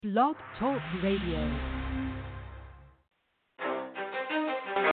Blog Talk Radio.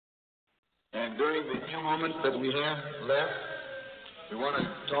 And during the few moments that we have left, we want to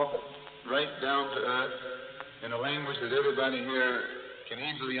talk right down to earth in a language that everybody here can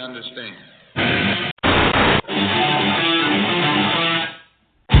easily understand.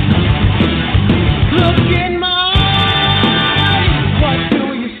 Look in my eyes, what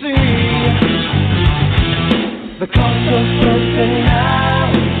do you see? The cult of personality.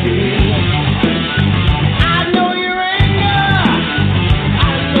 I know your anger, I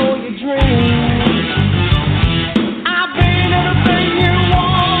know your dreams. I've been everything you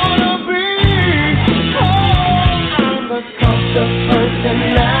wanna be. Oh, I'm the cult of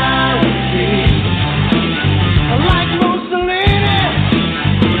personality. Like Mussolini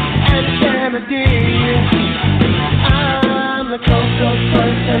and Kennedy, I'm the cult of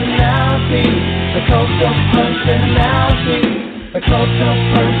personality. The cult of personality. The cult of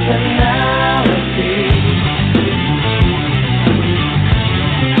personality.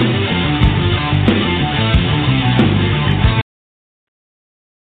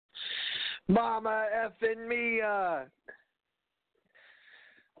 Mama F'n Mia.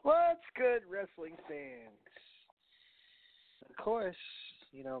 What's good, wrestling fans? Of course,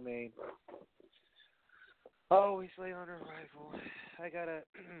 you know me. Always late on arrival. I got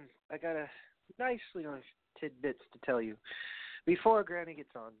a nice little tidbits to tell you. Before Granny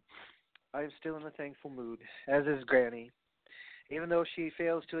gets on, I am still in a thankful mood, as is Granny, even though she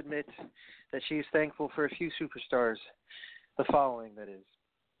fails to admit that she is thankful for a few superstars. The following, that is: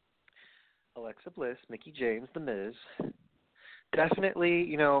 Alexa Bliss, Mickie James, The Miz.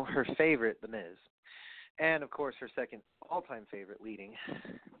 Definitely, her favorite, The Miz. And, of course, her second all-time favorite leading,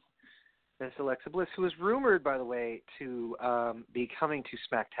 Miss Alexa Bliss, who is rumored, by the way, to be coming to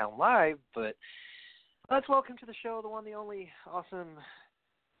Smackdown Live. But let's welcome to the show the one, the only, awesome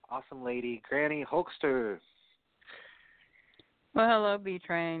lady, Granny Hulkster. Well, hello,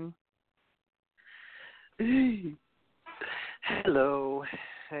 B-Train. Hello.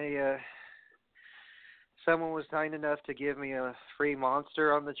 Hey, someone was kind enough to give me a free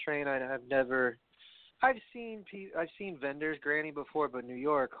monster on the train. I've seen vendors, Granny, before, but New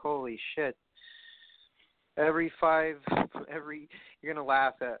York, holy shit. You're gonna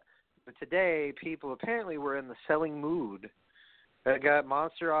laugh at, but today people apparently were in the selling mood. I got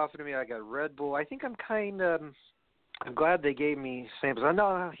Monster offered to me. I got Red Bull. I think I'm glad they gave me samples. I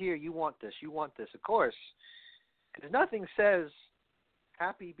know, here, you want this, of course. Because nothing says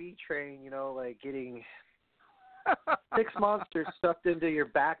happy B-Train, like getting 6 monsters stuffed into your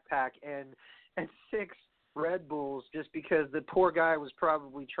backpack and 6 Red Bulls just because the poor guy was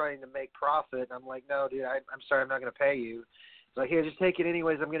probably trying to make profit. I'm like, no, dude, I'm sorry, I'm not going to pay you. He's like, here, just take it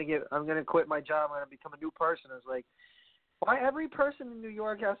anyways. I'm going to quit my job. I'm going to become a new person. I was like, why every person in New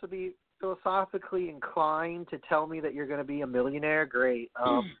York has to be philosophically inclined to tell me that you're going to be a millionaire? Great.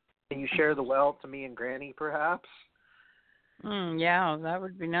 Can you share the wealth to me and Granny, perhaps? Yeah, that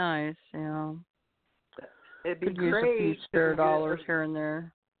would be nice. It'd be Could use great. a few spare dollars here and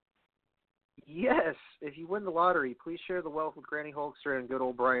there. Yes, if you win the lottery, please share the wealth with Granny Hulkster and good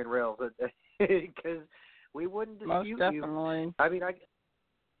old Brian Rails, because we wouldn't dispute you. Most definitely. I mean,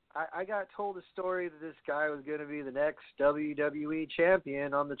 I got told a story that this guy was going to be the next WWE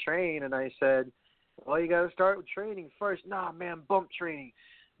champion on the train, and I said, well, you got to start with training first. Nah, man, bump training.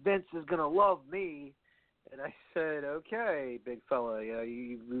 Vince is going to love me. And I said, okay, big fella,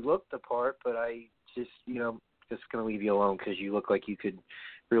 you look the part, but I just going to leave you alone because you look like you could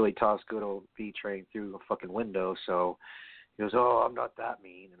really toss good old B-Train through a fucking window. So he goes, oh, I'm not that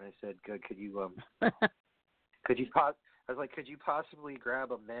mean. And I said, good, could you possibly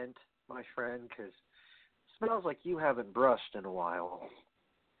grab a mint, my friend, because it smells like you haven't brushed in a while.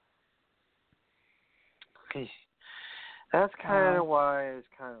 That's kind of why it was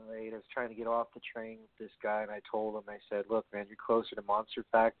kind of late. I was trying to get off the train with this guy, and I told him, I said, look, man, you're closer to Monster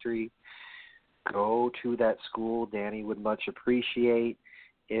Factory. Go to that school. Danny would much appreciate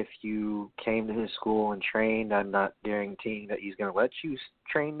if you came to his school and trained. I'm not guaranteeing that he's going to let you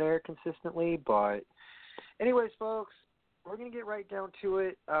train there consistently. But anyways, folks, we're going to get right down to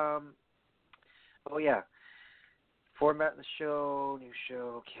it. Format of the show, new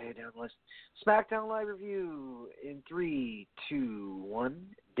show, okay, down the list. Smackdown Live review in 3, 2,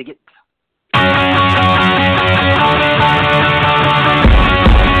 1, dig it.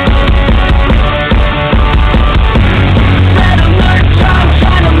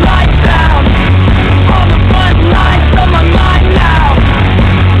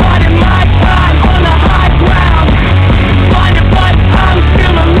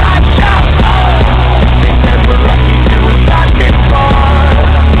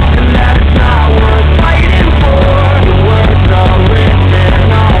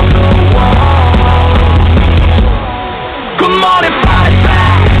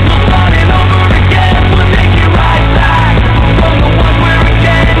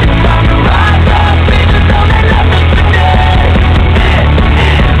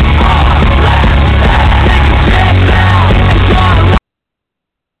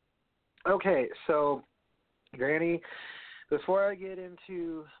 before I get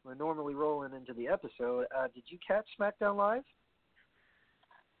into my normally rolling into the episode, did you catch SmackDown Live?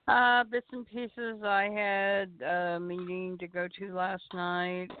 Bits and pieces. I had a meeting to go to last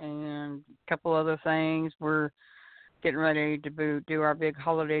night and a couple other things. We're getting ready to do our big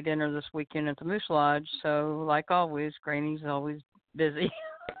holiday dinner this weekend at the Moose Lodge. So, like always, Granny's always busy.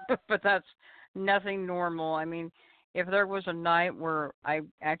 But that's nothing normal. I mean, if there was a night where I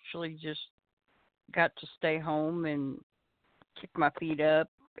actually just got to stay home and kick my feet up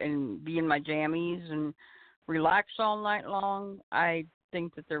and be in my jammies and relax all night long, I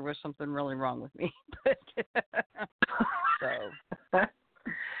think that there was something really wrong with me. But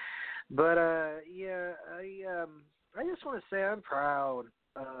yeah, I just want to say I'm proud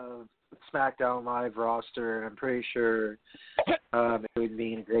of SmackDown Live roster, and I'm pretty sure it would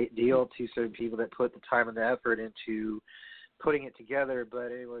mean a great deal to certain people that put the time and the effort into putting it together.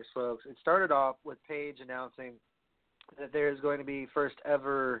 But anyways, folks, it started off with Paige announcing that there's going to be first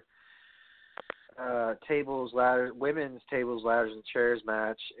ever women's tables, ladders, and chairs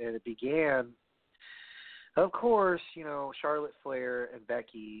match, and it began, of course, Charlotte Flair and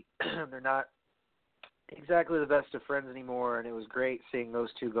Becky. They're not exactly the best of friends anymore, and it was great seeing those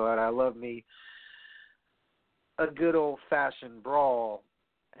two go out. I love me a good old-fashioned brawl,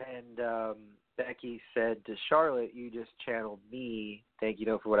 and Becky said to Charlotte, "You just channeled me. Thank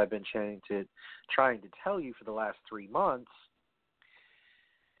you, for what I've been trying to tell you for the last 3 months."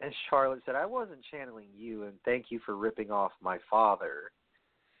 And Charlotte said, "I wasn't channeling you, and thank you for ripping off my father."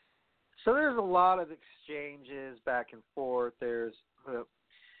 So there's a lot of exchanges back and forth. There's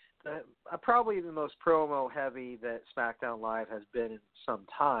probably the most promo-heavy that SmackDown Live has been in some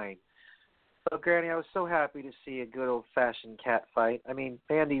time. But, Granny, I was so happy to see a good old-fashioned cat fight. I mean,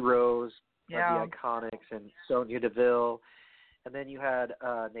 Mandy Rose, of the Iconics, and Sonya Deville. And then you had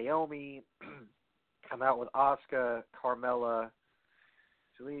Naomi come out with Asuka, Carmella.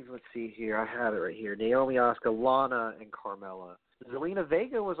 Let's see here. I have it right here. Naomi, Asuka, Lana, and Carmella. Zelina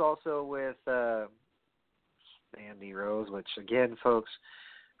Vega was also with Mandy Rose, which, again, folks,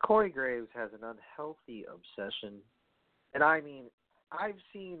 Corey Graves has an unhealthy obsession. And I mean, I've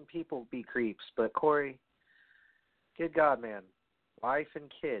seen people be creeps, but Corey, good God, man. Wife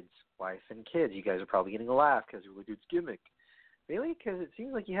and kids. You guys are probably getting a laugh because you're like, it's gimmick. Really? Because it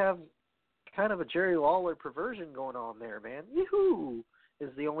seems like you have kind of a Jerry Lawler perversion going on there, man. Yoo-hoo!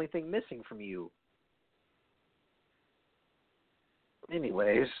 Is the only thing missing from you.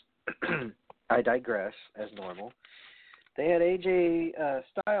 Anyways, I digress, as normal. They had AJ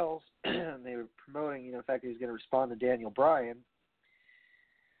Styles, and they were promoting, the fact that he was going to respond to Daniel Bryan.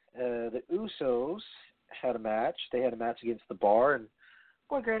 The Usos had a match. They had a match against the Bar, and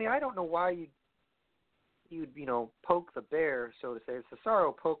boy, Granny, I don't know why you'd poke the bear, so to say.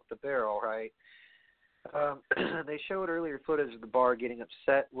 Cesaro poked the bear, all right. They showed earlier footage of the Bar getting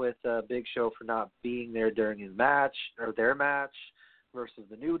upset with Big Show for not being there during his match, or their match, versus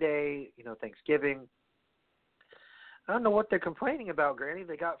the New Day, Thanksgiving. I don't know what they're complaining about, Granny.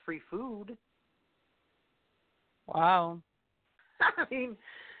 They got free food. Wow. I mean,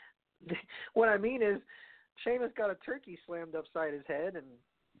 what I mean is, Sheamus got a turkey slammed upside his head, and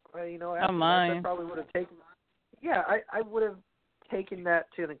after that, I probably would have taken. Yeah, I would have taken that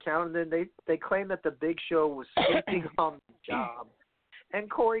to an account, and then they claim that the Big Show was sleeping on the job. And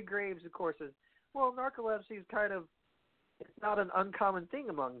Corey Graves, of course, says, well, narcolepsy is it's not an uncommon thing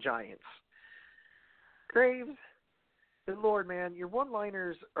among giants. Graves, good Lord, man, your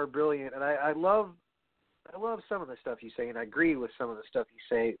one-liners are brilliant, and I love some of the stuff you say, and I agree with some of the stuff you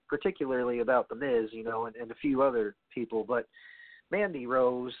say, particularly about The Miz, and a few other people, but Mandy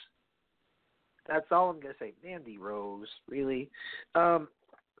Rose, that's all I'm going to say. Mandy Rose, really.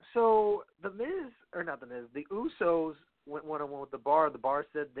 So the Usos went one-on-one with the Bar. The Bar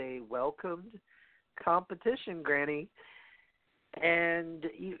said they welcomed competition, Granny. And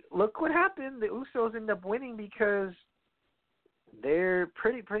look what happened. The Usos ended up winning because they're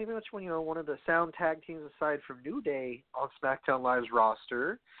pretty much one of the sound tag teams aside from New Day on SmackDown Live's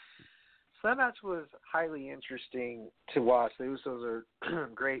roster. So that match was highly interesting to watch. The Usos are a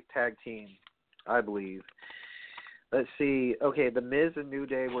great tag team, I believe. Let's see. Okay, The Miz and New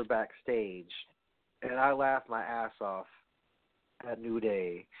Day were backstage, and I laughed my ass off at New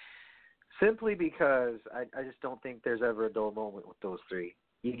Day simply because I just don't think there's ever a dull moment with those three.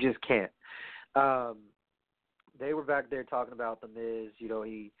 You just can't. They were back there talking about The Miz.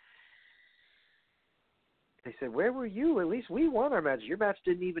 They said, where were you? At least we won our match. Your match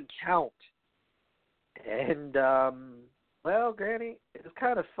didn't even count. And, well, Granny, it was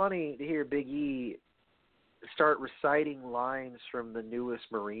kind of funny to hear Big E start reciting lines from the newest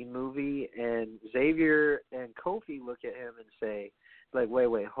Marine movie, and Xavier and Kofi look at him and say, like,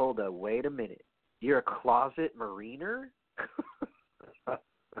 wait, hold up, wait a minute. You're a closet Mariner?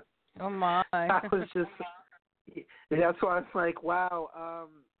 Oh, my. I was just, that's why I was like, wow,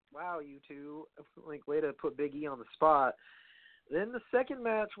 you two, like, way to put Big E on the spot. Then the second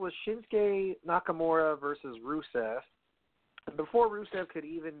match was Shinsuke Nakamura versus Rusev. And before Rusev could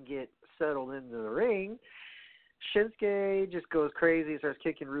even get settled into the ring, Shinsuke just goes crazy, starts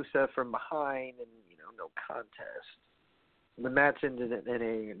kicking Rusev from behind, and, no contest. The match ended in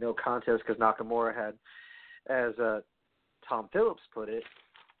a no contest because Nakamura had, as Tom Phillips put it,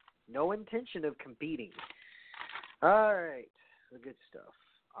 no intention of competing. All right, the good stuff.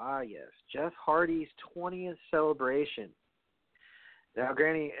 Ah, yes, Jeff Hardy's 20th celebration. Now,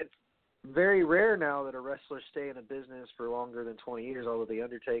 Granny, it's very rare now that a wrestler stay in a business for longer than 20 years, although The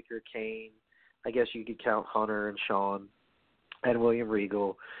Undertaker, Kane, I guess you could count Hunter and Shawn and William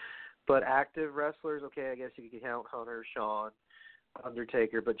Regal. But active wrestlers, okay, I guess you could count Hunter, Shawn,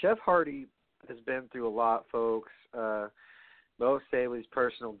 Undertaker. But Jeff Hardy has been through a lot, folks. Most say it was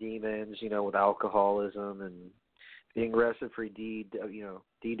personal demons, with alcoholism and being arrested for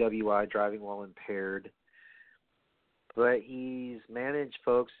DWI, driving while impaired. But he's managed,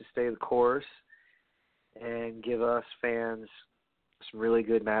 folks, to stay the course and give us fans some really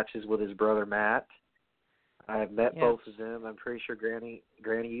good matches with his brother Matt. I've met both of them. I'm pretty sure, Granny,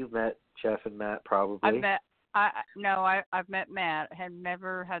 you've met Jeff and Matt probably. I've met Matt. I have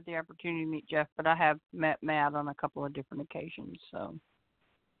never had the opportunity to meet Jeff, but I have met Matt on a couple of different occasions. So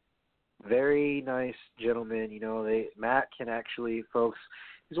very nice gentleman. Matt can actually, folks,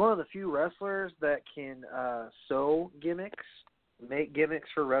 he's one of the few wrestlers that can sew gimmicks, make gimmicks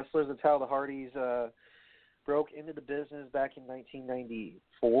for wrestlers. That's how the Hardys broke into the business back in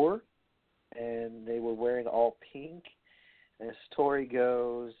 1994, and they were wearing all pink. And the story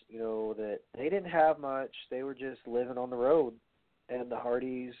goes, that they didn't have much. They were just living on the road. And the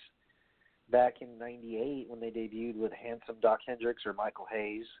Hardys, back in 98, when they debuted with Handsome Doc Hendricks, or Michael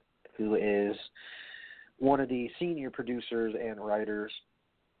Hayes, who is one of the senior producers and writers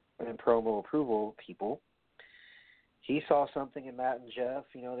and promo approval people, he saw something in Matt and Jeff.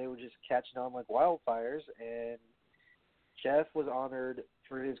 They were just catching on like wildfires, and Jeff was honored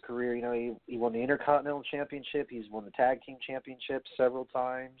for his career. He won the Intercontinental Championship. He's won the Tag Team Championship several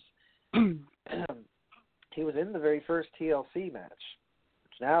times. He was in the very first TLC match.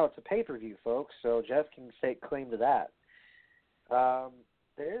 Now it's a pay-per-view, folks, so Jeff can take claim to that.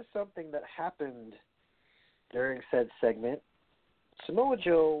 There is something that happened during said segment. Samoa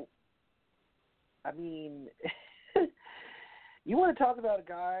Joe, you want to talk about a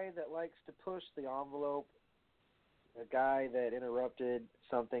guy that likes to push the envelope, a guy that interrupted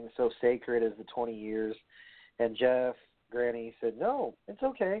something so sacred as the 20 years, and Jeff, Granny, said, no, it's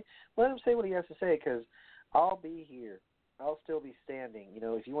okay. Let him say what he has to say, because I'll be here. I'll still be standing.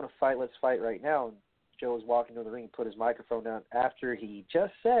 If you want to fight, let's fight right now. And Joe was walking to the ring, put his microphone down after he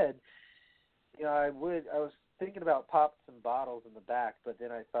just said, I was thinking about popping some bottles in the back, but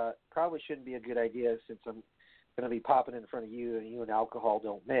then I thought probably shouldn't be a good idea since I'm going to be popping in front of you, and you and alcohol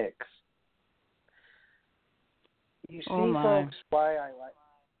don't mix. You see, folks, why I like...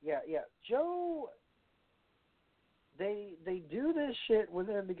 Yeah. Joe, they do this shit with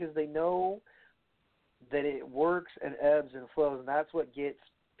him because they know that it works and ebbs and flows, and that's what gets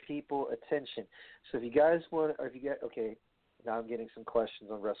people attention. So if you guys want... Or if you get... Okay, now I'm getting some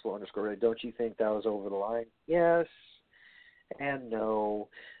questions on Wrestle_Ready. Don't you think that was over the line? Yes and no.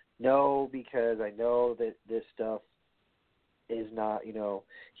 No, because I know that this stuff is not,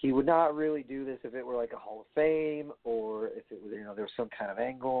 he would not really do this if it were like a Hall of Fame or if it was, there was some kind of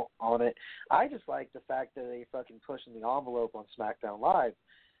angle on it. I just like the fact that they fucking pushing the envelope on SmackDown Live.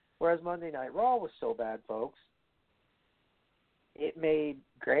 Whereas Monday Night Raw was so bad, folks, it made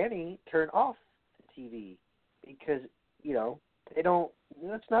Granny turn off the TV because, they don't,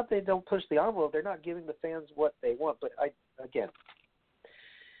 it's not they don't push the envelope. They're not giving the fans what they want. But again,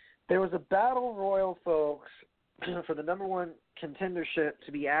 there was a battle royal, folks, for the number one contendership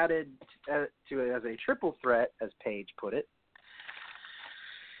to be added to as a triple threat, as Paige put it.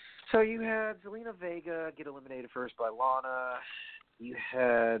 So you had Zelina Vega get eliminated first by Lana. You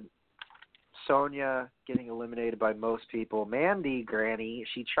had Sonya getting eliminated by most people. Mandy, Granny,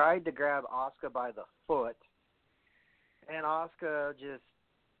 she tried to grab Asuka by the foot, and Asuka just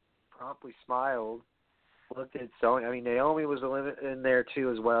promptly smiled, looked at Sonya. Naomi was in there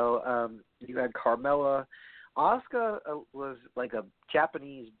too as well. You had Carmella. Asuka was like a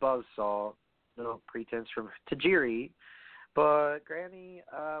Japanese buzzsaw, no pretense from Tajiri. But, Granny,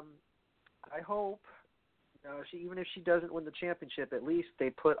 I hope even if she doesn't win the championship, at least they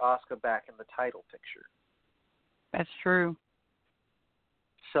put Asuka back in the title picture. That's true.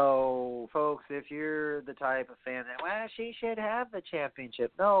 So, folks, if you're the type of fan that, well, she should have the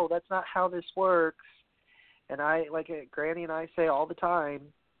championship. No, that's not how this works. And Granny and I say all the time,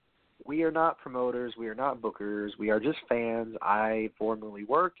 we are not promoters. We are not bookers. We are just fans. I formerly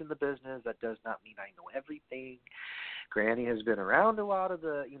worked in the business. That does not mean I know everything. Granny has been around a lot of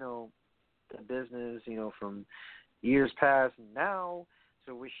the business, from years past and now.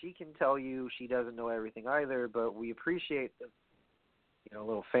 So she can tell you she doesn't know everything either, but we appreciate the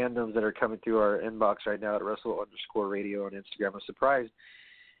little fandoms that are coming through our inbox right now at Russell_radio on Instagram. I'm surprised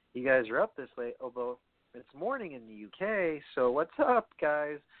you guys are up this late. Although it's morning in the UK, so what's up,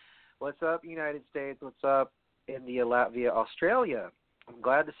 guys? What's up, United States? What's up, India, Latvia, Australia? I'm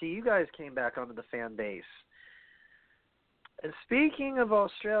glad to see you guys came back onto the fan base. And speaking of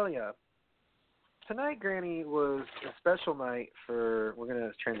Australia, tonight, Granny, was a special night we're going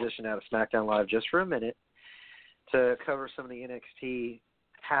to transition out of Smackdown Live just for a minute to cover some of the NXT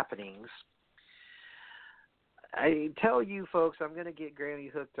happenings. I tell you, folks, I'm going to get Granny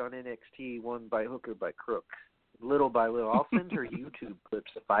hooked on NXT one by hook or by crook, little by little. I'll send her YouTube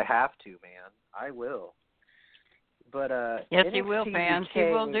clips if I have to, man. I will. But yes, NXT he will, fans. UK,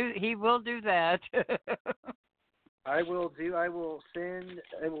 He will do that. I will send,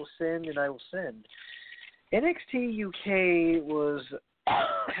 and I will send. NXT UK was,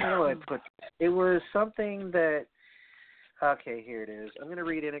 how do I put it? It was something that, okay, here it is. I'm going to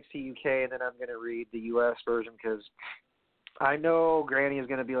read NXT UK, and then I'm going to read the US version, because I know Granny is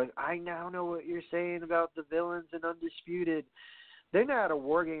going to be like, I now know what you're saying about the villains and Undisputed. They're not out of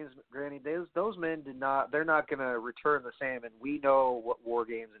War Games, Granny. Those men they're not going to return the same, and we know what War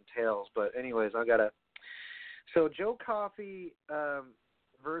Games entails. But anyways, so Joe Coffey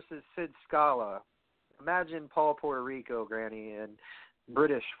versus Sid Scala. Imagine Paul Puerto Rico, Granny, in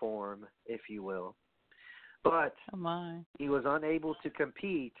British form, if you will. But he was unable to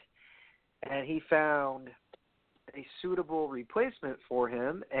compete, and he found a suitable replacement for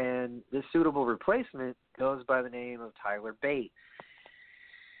him, and this suitable replacement goes by the name of Tyler Bate.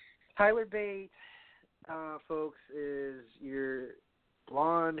 Tyler Bate, folks, is your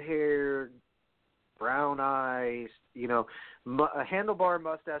blonde-haired, brown eyes, a handlebar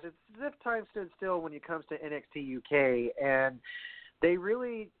mustache. It's as if time stood still when it comes to NXT UK, and they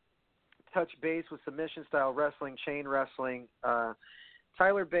really touch base with submission-style wrestling, chain wrestling.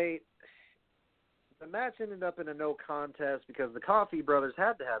 Tyler Bate, the match ended up in a no contest because the Coffey brothers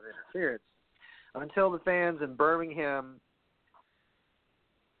had to have interference until the fans in Birmingham,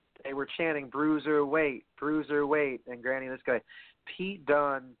 they were chanting, Bruiser, wait, and Granny, this guy, Pete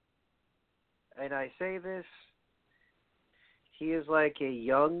Dunne, and I say this, he is like a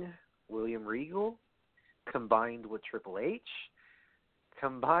young William Regal combined with Triple H,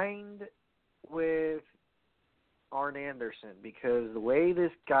 combined with Arn Anderson, because the way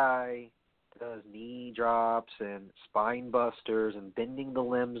this guy does knee drops and spine busters and bending the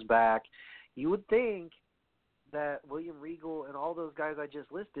limbs back, you would think that William Regal and all those guys I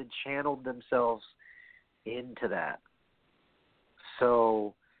just listed channeled themselves into that.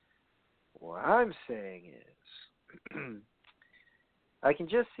 So what I'm saying is, I can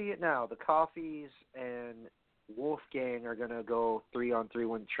just see it now. The Coffeys and Wolfgang are going to go 3-on-3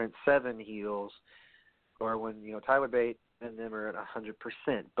 when Trent Seven heals, or when Tyler Bate and them are at 100%.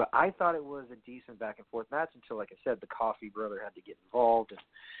 But I thought it was a decent back and forth match until, like I said, the Coffey brother had to get involved and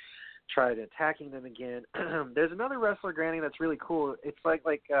tried attacking them again. There's another wrestler, Granny, that's really cool. It's like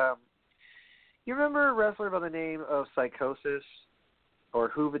you remember a wrestler by the name of Psychosis or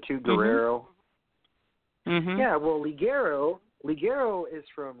Juventud Guerrero? Mm-hmm. Yeah, well, Ligero is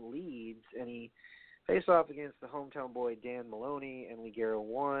from Leeds, and he faced off against the hometown boy Dan Maloney, and Ligero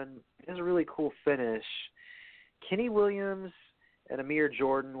won. It has a really cool finish. Kenny Williams and Amir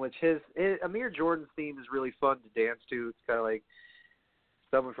Jordan, Amir Jordan's theme is really fun to dance to. It's kind of like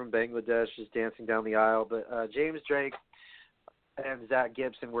someone from Bangladesh just dancing down the aisle. But James Drake and Zach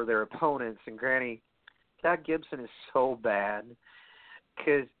Gibson were their opponents. And Granny, Zach Gibson is so bad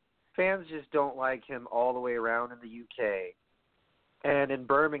because fans just don't like him all the way around in the UK. And in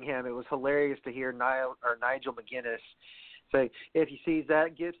Birmingham, it was hilarious to hear Nigel McGuinness say, if you see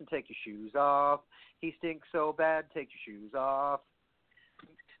Zach Gibson, take your shoes off. He stinks so bad, take your shoes off.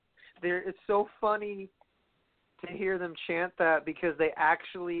 It's so funny to hear them chant that because they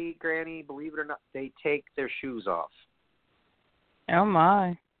actually, Granny, believe it or not, they take their shoes off. Oh,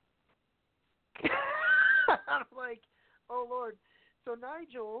 my. I'm like, oh, Lord. So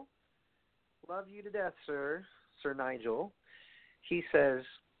Nigel, love you to death, Sir Nigel. He says,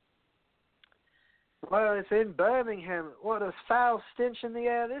 Well, it's in Birmingham. What a foul stench in the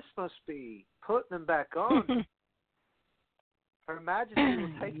air this must be. Putting them back on. Her Majesty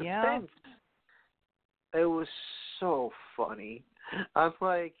will take offense. It was so funny. I'm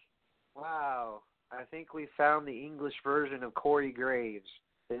like, wow, I think we found the English version of Corey Graves.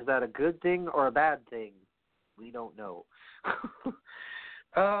 Is that a good thing or a bad thing? We don't know.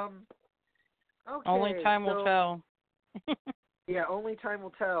 Okay, only time will tell. Yeah, only time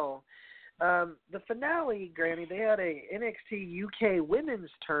will tell. The finale, Granny, they had a NXT UK women's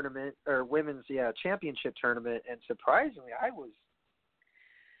tournament, or women's championship tournament, and surprisingly,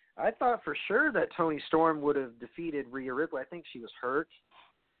 I thought for sure that Toni Storm would have defeated Rhea Ripley. I think she was hurt.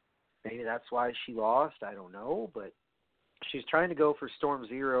 Maybe that's why she lost. I don't know, but she's trying to go for Storm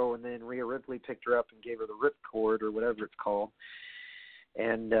Zero, and then Rhea Ripley picked her up and gave her the ripcord or whatever it's called.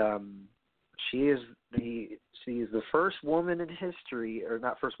 And she is the first woman in history, or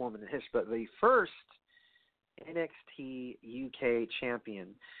not first woman in history, but the first NXT UK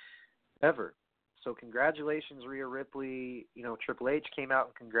champion ever. So congratulations, Rhea Ripley. You know, Triple H came out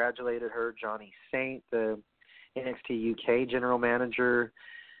and congratulated her. Johnny Saint, the NXT UK general manager,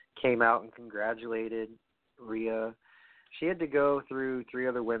 came out and congratulated Rhea. She had to go through 3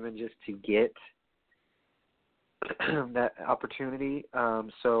 other women just to get that opportunity.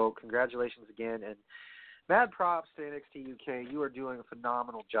 So congratulations again, and mad props to NXT UK. You are doing a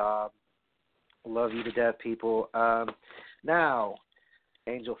phenomenal job. Love you to death, people. Now,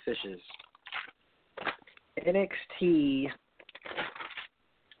 Angel Fishes. NXT,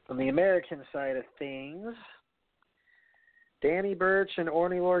 on the American side of things, Danny Burch and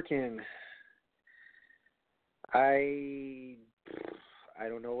Orny Lorcan. I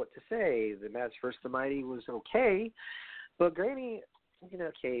don't know what to say. The match versus the Mighty was okay, but Granny,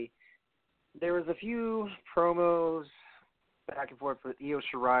 okay, there was a few promos back and forth with Io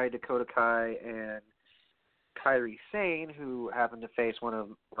Shirai, Dakota Kai, and Kairi Sane, who happened to face one of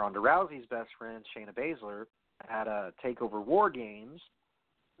Ronda Rousey's best friends, Shayna Baszler, at a TakeOver War Games.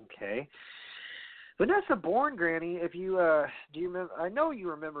 Okay. Vanessa Bourne, Granny, if you do you remember? I know you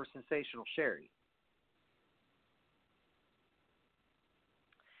remember Sensational Sherry.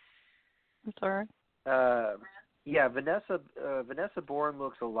 I'm sorry. Yeah, Vanessa Bourne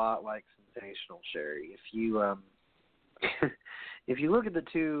looks a lot like Sensational Sherry. If you if you look at the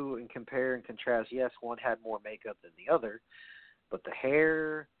two and compare and contrast, yes, one had more makeup than the other, but the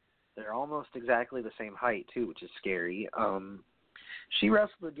hair, they're almost exactly the same height too, which is scary. She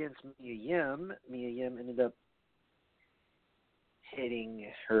wrestled against Mia Yim. Mia Yim ended up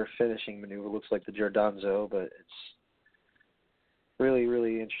hitting her finishing maneuver. Looks like the Giordano, but it's really,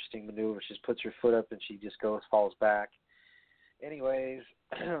 really interesting maneuver. She just puts her foot up and she just falls back. Anyways,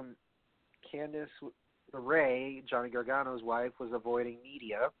 Candice LeRae, Johnny Gargano's wife, was avoiding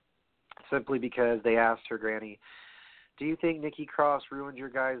media simply because they asked her, Granny, do you think Nikki Cross ruined your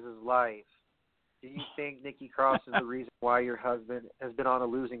guys' life? Do you think Nikki Cross is the reason why your husband has been on a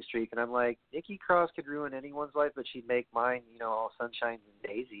losing streak? And I'm like, Nikki Cross could ruin anyone's life, but she'd make mine, all sunshines and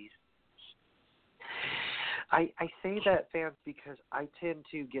daisies. I say that, fans, because I tend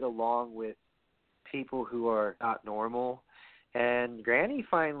to get along with people who are not normal. And Granny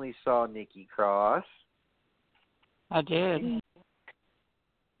finally saw Nikki Cross. I did.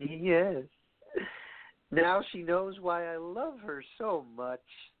 Yes. Now she knows why I love her so much.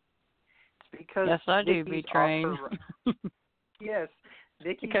 It's because yes, I do, Nikki's B-Train. Yes,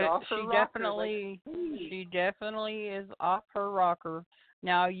 Nikki's because off her rocker. She definitely is off her rocker.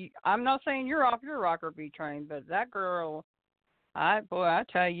 Now, I'm not saying you're off your rocker, B-Train, but that girl, I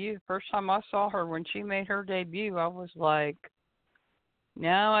tell you, first time I saw her when she made her debut, I was like,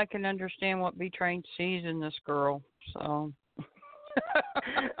 now I can understand what B-Train sees in this girl. So,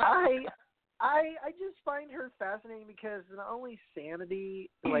 I just find her fascinating because not only Sanity,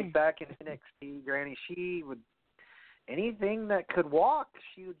 like back in NXT, Granny, she would, anything that could walk,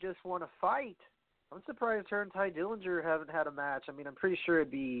 she would just want to fight. I'm surprised her and Ty Dillinger haven't had a match. I mean, I'm pretty sure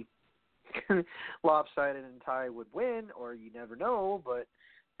it'd be lopsided and Ty would win, or you never know. But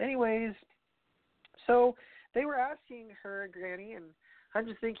anyways, so they were asking her, Granny, and I'm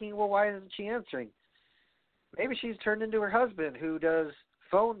just thinking, well, why isn't she answering? Maybe she's turned into her husband, who does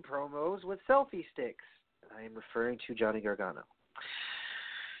phone promos with selfie sticks. I am referring to Johnny Gargano.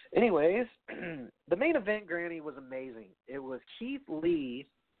 Anyways, the main event, Granny, was amazing. It was Keith Lee,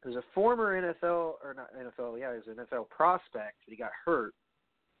 who's a former he was an NFL prospect, but he got hurt.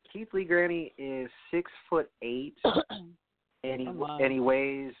 Keith Lee, Granny, is 6'8", and he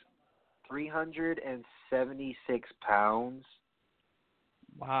weighs 376 pounds.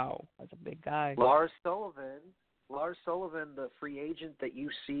 wow, that's a big guy. Lars Sullivan Lars Sullivan, the free agent that you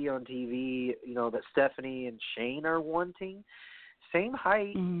see on TV, that Stephanie and Shane are wanting, same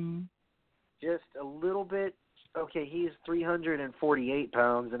height, just a little bit. Okay, he's 348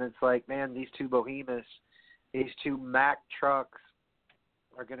 pounds, and it's like, man, these two behemoths, these two Mack trucks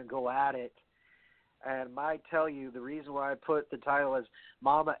are going to go at it. And I tell you, the reason why I put the title as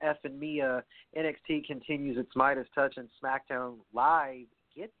Mama F'n Mia NXT continues its Midas touch and Smackdown Live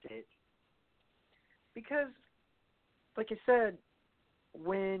gets it, because, like I said,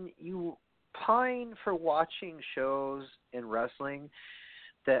 when you pine for watching shows in wrestling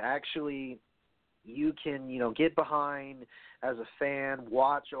that actually you can, get behind as a fan,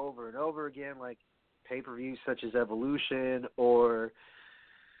 watch over and over again, like pay-per-views such as Evolution, or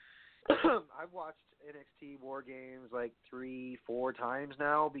I've watched NXT War Games like 3-4 times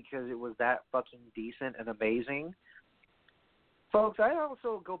now because it was that fucking decent and amazing. Folks, I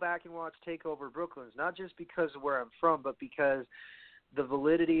also go back and watch TakeOver Brooklyn's, not just because of where I'm from, but because the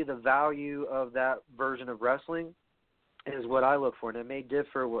validity, the value of that version of wrestling is what I look for. And it may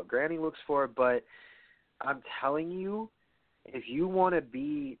differ what Granny looks for, but I'm telling you, if you want to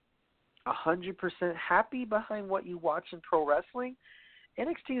be 100% happy behind what you watch in pro wrestling,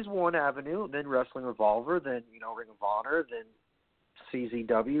 NXT is one avenue, then Wrestling Revolver, then, Ring of Honor, then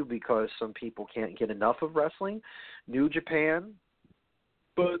CZW, because some people can't get enough of wrestling, New Japan.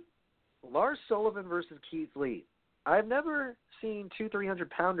 But Lars Sullivan versus Keith Lee, I've never seen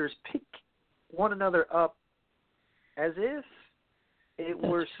 300-pounders pick one another up as if it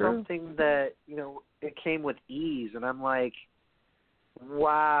were something that, it came with ease. And I'm like,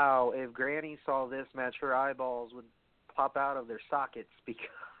 wow, if Granny saw this match, her eyeballs would pop out of their sockets,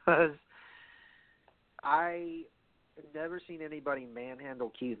 because I have never seen anybody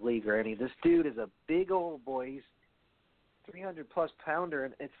manhandle Keith Lee, Granny. This dude is a big old boy. He's 300-plus pounder,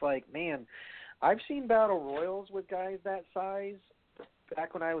 and it's like, man, I've seen battle royals with guys that size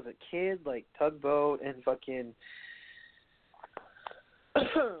back when I was a kid, like Tugboat and fucking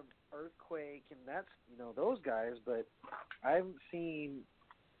Earthquake, and that's, those guys, but I haven't seen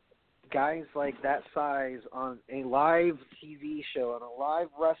guys like that size on a live TV show, on a live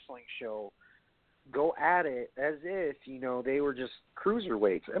wrestling show, go at it as if, they were just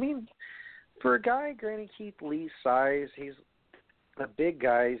cruiserweights. I mean, for a guy Granny Keith Lee's size, he's a big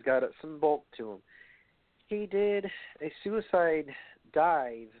guy. He's got some bulk to him. He did a suicide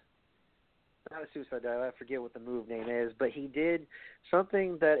dive. Not a suicide dive. I forget what the move name is, but he did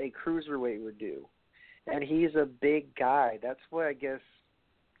something that a cruiserweight would do. And he's a big guy. That's why I guess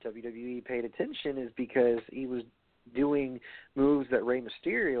WWE paid attention, is because he was doing moves that Rey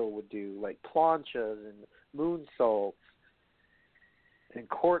Mysterio would do, like planchas and moonsaults and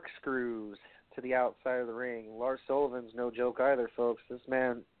corkscrews to the outside of the ring. Lars Sullivan's no joke either, folks. This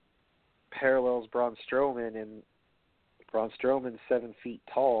man parallels Braun Strowman, and Braun Strowman's 7 feet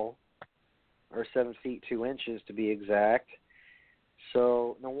tall, or 7 feet 2 inches to be exact.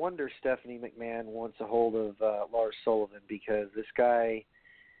 So no wonder Stephanie McMahon wants a hold of Lars Sullivan, because this guy,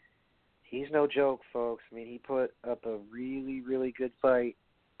 he's no joke, folks. I mean, he put up a really, really good fight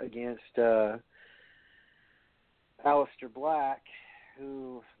against Aleister Black,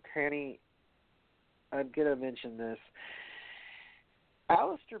 who, Granny, I'm going to mention this.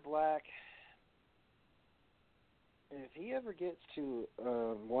 Aleister Black, if he ever gets to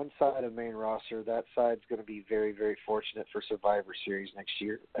one side of main roster, that side's going to be very, very fortunate for Survivor Series next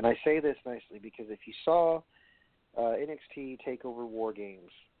year. And I say this nicely because if you saw NXT TakeOver War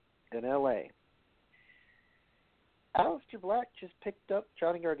Games in L.A., Aleister Black just picked up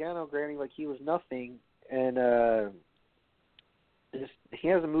Johnny Gargano, Granny, like he was nothing, and he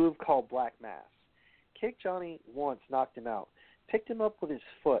has a move called Black Mass. Kicked Johnny once, knocked him out. Picked him up with his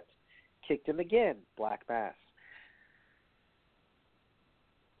foot. Kicked him again, Black Mass.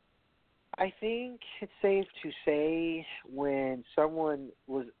 I think it's safe to say when someone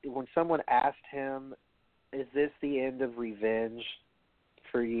asked him, "Is this the end of revenge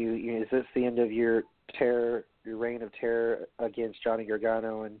for you? Is this the end of your terror, your reign of terror against Johnny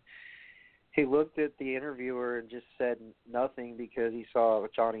Gargano?" And he looked at the interviewer and just said nothing because he saw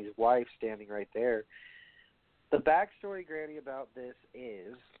Johnny's wife standing right there. The backstory, Granny, about this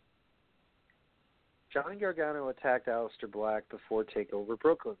is Johnny Gargano attacked Aleister Black before TakeOver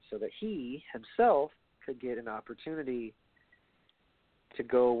Brooklyn so that he himself could get an opportunity to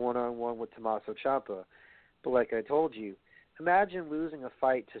go one-on-one with Tommaso Ciampa. But like I told you, imagine losing a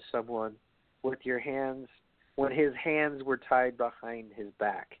fight to someone with your hands when his hands were tied behind his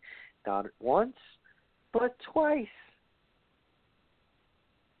back. Not once, but twice.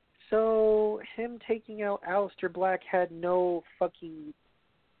 So him taking out Aleister Black had no fucking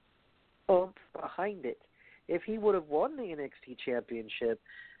oomph behind it. if he would have won the NXT championship,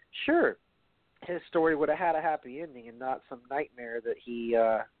 sure, his story would have had a happy ending and not some nightmare that he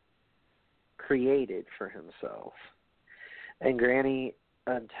created for himself. And Granny,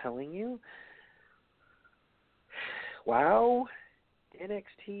 I'm telling you, wow,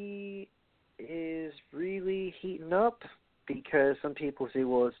 NXT is really heating up, because some people say,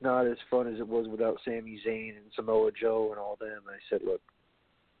 well, it's not as fun as it was without Sami Zayn and Samoa Joe and all them. I said, look,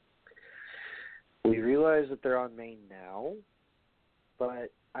 we realize that they're on main now,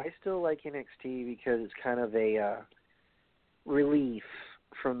 but I still like NXT because it's kind of a relief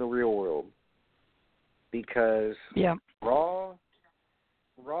from the real world. Because Raw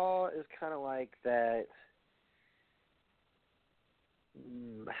is kind of like that.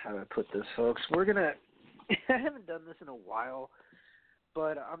 How do I put this, folks? We're gonna. I haven't done this in a while,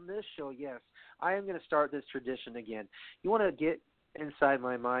 but on this show, yes, I am going to start this tradition again. You want to get inside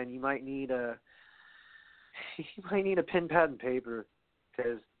my mind, you might need a pen, pad, and paper,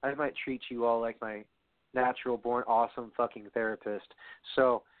 because I might treat you all like my natural-born awesome fucking therapist.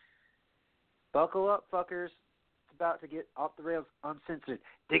 So, buckle up, fuckers. It's about to get off the rails uncensored.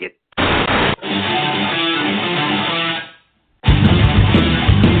 Dig it.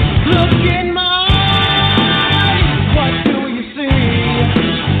 Look in my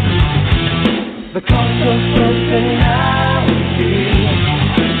the cult of personality.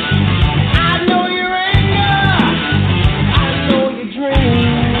 I know your anger, I know your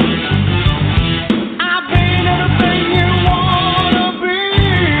dreams. I've been everything you wanna be.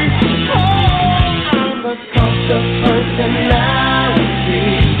 Oh, I'm the cult of personality.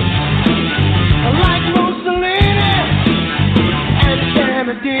 Like Mussolini and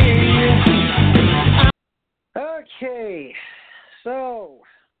Kennedy. Okay, so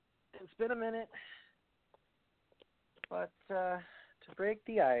it's been a minute, but to break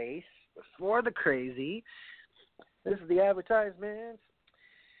the ice before the crazy, this is the advertisement.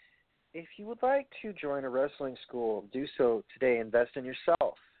 If you would like to join a wrestling school, do so today. Invest in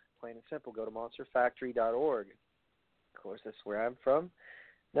yourself. Plain and simple. Go to monsterfactory.org. Of course, that's where I'm from.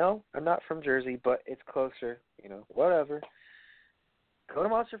 No, I'm not from Jersey, but it's closer. Whatever. Go to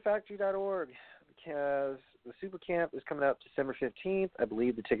monsterfactory.org because the Super Camp is coming up December 15th. I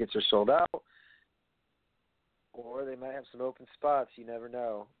believe the tickets are sold out. Or they might have some open spots. You never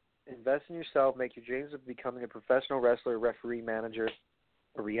know. Invest in yourself. Make your dreams of becoming a professional wrestler, referee, manager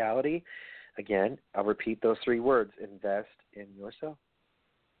a reality. Again, I'll repeat those 3 words. Invest in yourself.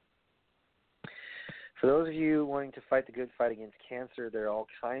 For those of you wanting to fight the good fight against cancer, there are all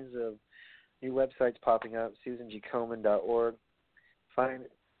kinds of new websites popping up. SusanGComan.org.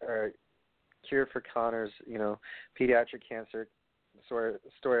 Cure for Connor's, pediatric cancer. The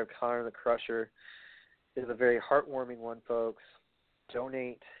story of Connor the Crusher is a very heartwarming one, folks.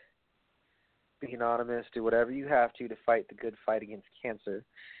 Donate, be anonymous, do whatever you have to fight the good fight against cancer.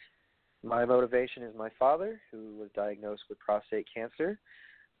 My motivation is my father, who was diagnosed with prostate cancer.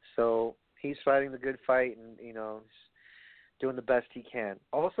 So he's fighting the good fight and, doing the best he can.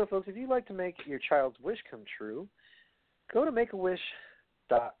 Also, folks, if you'd like to make your child's wish come true, go to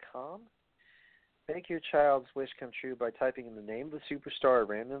makeawish.com. Make your child's wish come true by typing in the name of the superstar,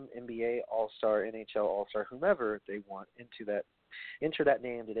 random NBA All-Star, NHL All-Star, whomever they want into that. Enter that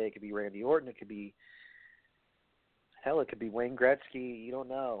name today. It could be Randy Orton. It could be Wayne Gretzky. You don't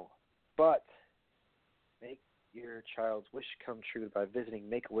know. But make your child's wish come true by visiting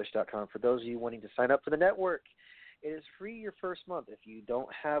makeawish.com. For those of you wanting to sign up for the network, it is free your first month. If you don't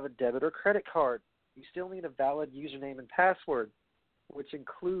have a debit or credit card, you still need a valid username and password, which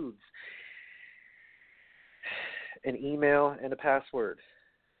includes an email and a password.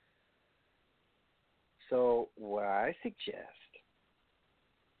 So what I suggest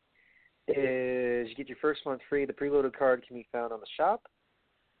is you get your first month free. The preloaded card can be found on the shop,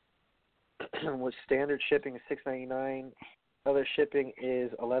 with standard shipping is $6.99. Other shipping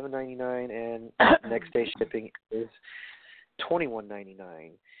is $11.99, and next day shipping is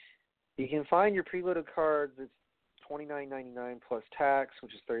 $21.99. You can find your preloaded cards. It's $29.99 plus tax,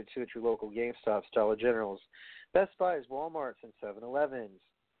 which is $32 at your local GameStops, Dollar Generals, Best Buys, Walmarts, and 7-Elevens.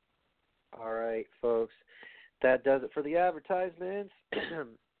 All right, folks, that does it for the advertisements.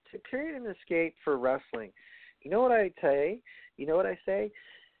 To create an escape for wrestling, you know what I say?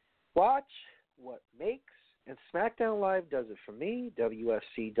 Watch what makes, and SmackDown Live does it for me.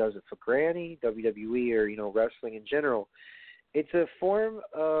 WFC does it for Granny. WWE, or wrestling in general. It's a form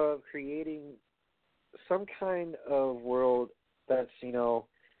of creating some kind of world that's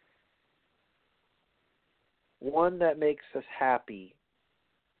one that makes us happy,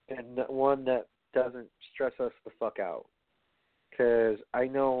 and one that doesn't stress us the fuck out. Because I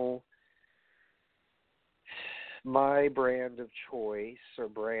know my brand of choice, or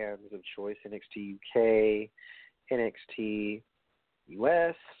brands of choice, NXT UK, NXT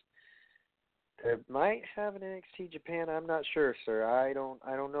US. They might have an NXT Japan. I'm not sure, sir. I don't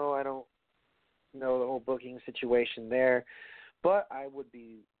know. I don't know the whole booking situation there, but I would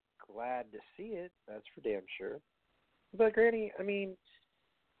be glad to see it. That's for damn sure. But Granny, I mean,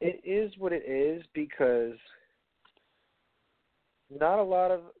 it is what it is, because not a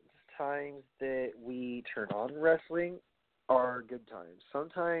lot of times that we turn on wrestling are good times.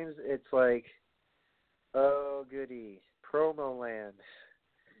 Sometimes it's like, oh goody, promo land.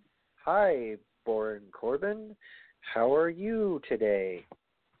 Hi, Baron Corbin. How are you today?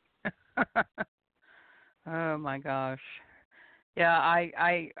 Oh my gosh. Yeah,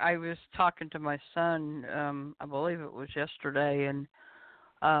 I was talking to my son, I believe it was yesterday, and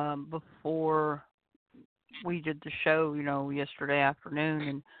before we did the show, yesterday afternoon,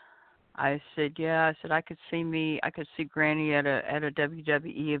 and I said, I could see Granny at a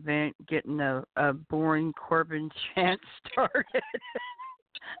WWE event getting a boring Corbin chant started.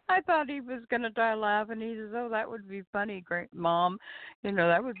 I thought he was going to die laughing. He says, "Oh, that would be funny, great mom.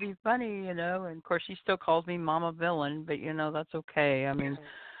 That would be funny, And of course, he still calls me Mama Villain, but that's okay. I mean,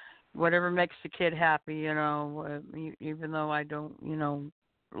 whatever makes the kid happy, even though I don't,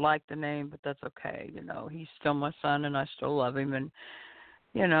 like the name, but that's okay. He's still my son, and I still love him, and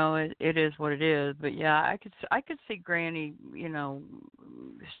it is what it is. But yeah, I could see Granny,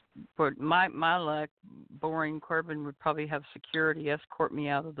 for my luck, boring Corbin would probably have security escort me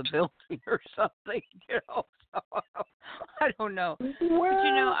out of the building or something, So I don't know. Well,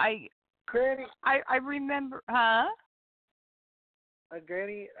 but Granny, I remember, huh?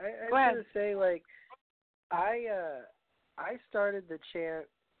 Granny, I Go was ahead. gonna say, like, I started the chant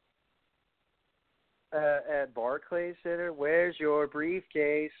at Barclays Center. Where's your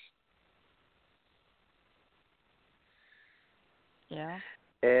briefcase? Yeah.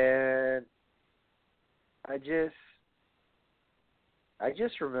 And I just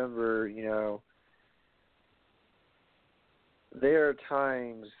remember, there are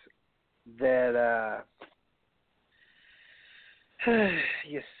times that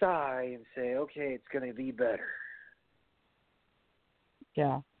you sigh and say, okay, it's going to be better.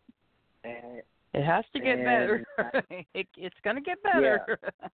 Yeah. And It has to get better. It's going to get better.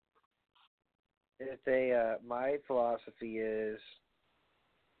 Yeah. My philosophy is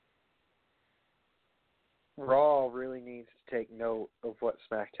Raw really needs to take note of what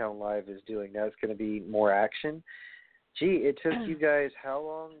SmackDown Live is doing. Now it's going to be more action. Gee, it took you guys how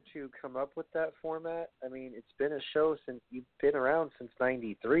long to come up with that format? I mean, it's been a show since you've been around since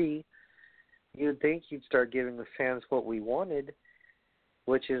 '93. You'd think you'd start giving the fans what we wanted,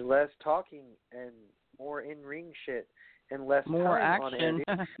 which is less talking and more in-ring shit and less more time action.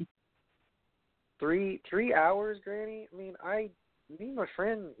 on air. 3 hours, Granny? I mean, me and my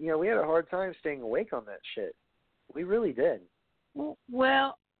friend, we had a hard time staying awake on that shit. We really did.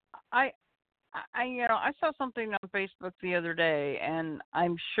 Well, I saw something on Facebook the other day, and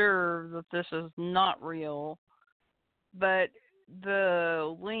I'm sure that this is not real, but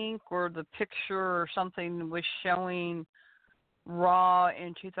the link or the picture or something was showing Raw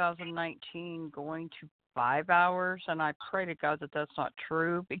in 2019 going to 5 hours, and I pray to God that that's not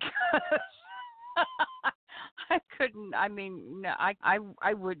true, because I couldn't. I mean, no,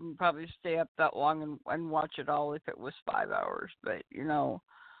 I wouldn't probably stay up that long and watch it all if it was 5 hours. But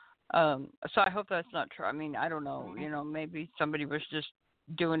so I hope that's not true. I mean, I don't know. Maybe somebody was just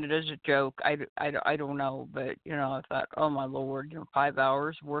doing it as a joke. I don't know. But I thought, oh my Lord, 5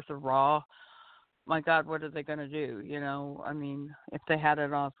 hours worth of Raw. My God, what are they going to do? I mean, if they had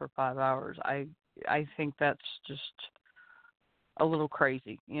it on for 5 hours, I think that's just a little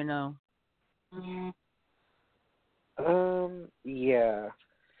crazy. Yeah.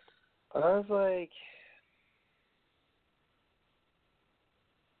 I was like,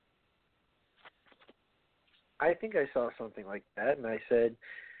 I think I saw something like that, and I said,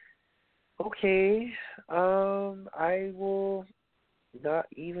 okay, I will not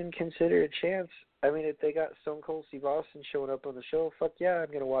even consider a chance. I mean, if they got Stone Cold Steve Austin showing up on the show, fuck yeah, I'm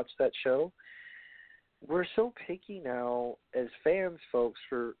going to watch that show. We're so picky now as fans, folks,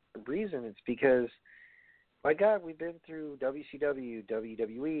 for a reason. It's because, my God, we've been through WCW,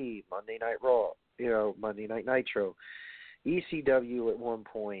 WWE, Monday Night Raw, Monday Night Nitro. ECW at one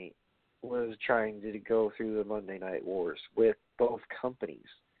point was trying to go through the Monday Night Wars with both companies.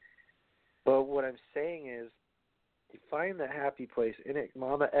 But what I'm saying is, you find that happy place.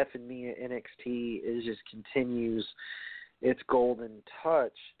 Mama F'n Mia NXT just continues its golden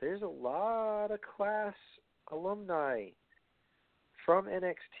touch. There's a lot of class alumni from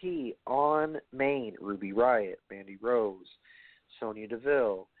NXT on main: Ruby Riott, Mandy Rose, Sonya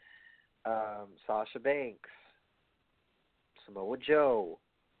Deville, Sasha Banks, Samoa Joe.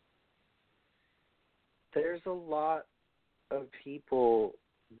 There's a lot of people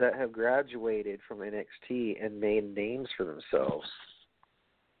that have graduated from NXT and made names for themselves.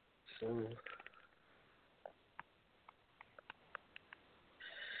 So,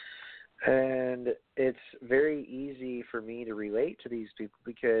 and it's very easy for me to relate to these people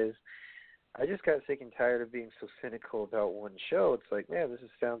because I just got sick and tired of being so cynical about one show. It's like, man, this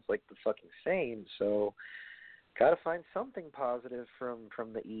sounds like the fucking same. So, got to find something positive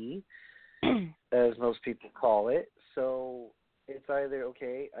from the E, as most people call it. So it's either,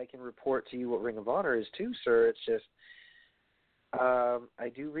 okay, I can report to you what Ring of Honor is too, sir. It's just, I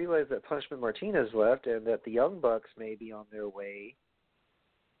do realize that Punishment Martinez left and that the Young Bucks may be on their way.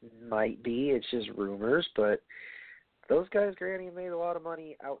 Might be. It's just rumors, but those guys, Granny, made a lot of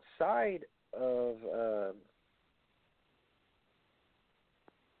money outside of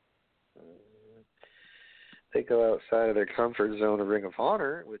they go outside of their comfort zone of Ring of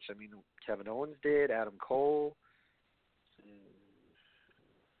Honor, which, I mean, Kevin Owens did, Adam Cole.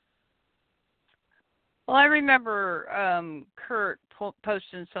 Well, I remember Kurt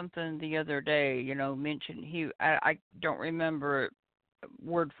posting something the other day, mentioned I don't remember it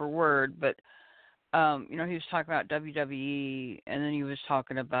word for word, but, he was talking about WWE, and then he was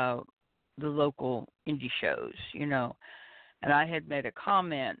talking about the local indie shows, and I had made a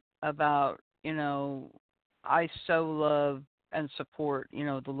comment about, I so love and support,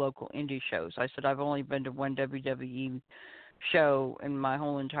 the local indie shows. I said I've only been to one WWE show in my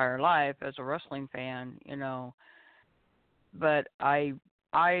whole entire life as a wrestling fan, but I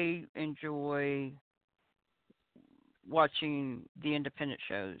enjoy watching the independent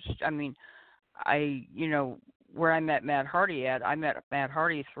shows. I mean, where I met Matt Hardy at, I met Matt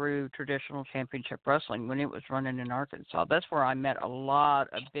Hardy through Traditional Championship Wrestling when it was running in Arkansas. That's where I met a lot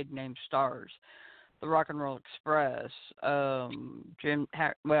of big name stars. The Rock and Roll Express, of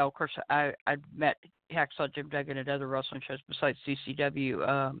course, I met Hacksaw Jim Duggan at other wrestling shows besides TCW.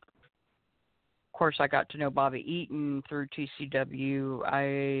 Of course, I got to know Bobby Eaton through TCW.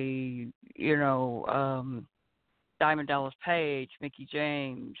 Diamond Dallas Page, Mickey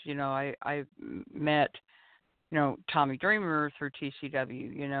James. I met, Tommy Dreamer through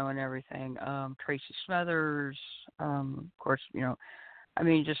TCW, and everything. Tracy Smothers, of course,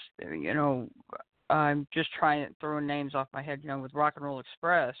 I'm just trying to throw names off my head, with Rock and Roll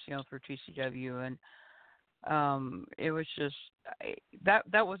Express, through TCW, and it was just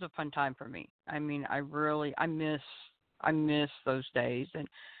that was a fun time for me. I mean, I miss those days,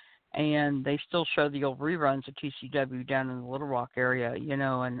 and they still show the old reruns of TCW down in the Little Rock area,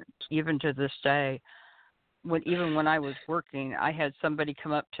 and even to this day, when I was working, I had somebody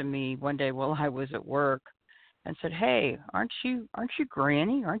come up to me one day while I was at work and said, "Hey, aren't you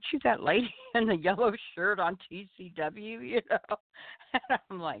Granny? Aren't you that lady in the yellow shirt on TCW?" And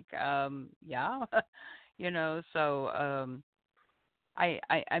I'm like, yeah, So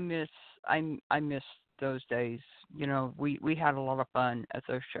I miss those days. We had a lot of fun at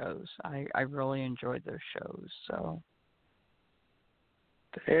those shows. I really enjoyed those shows. So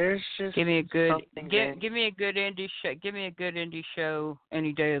there's just give me a good give me a good indie show. Give me a good indie show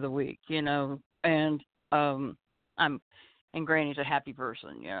any day of the week. And Granny's a happy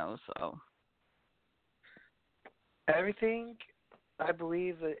person, so. Everything, I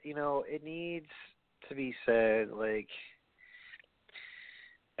believe that, it needs to be said, like,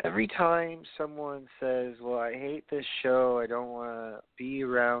 every time someone says, well, I hate this show, I don't want to be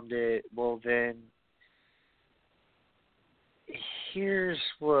around it, well, then, here's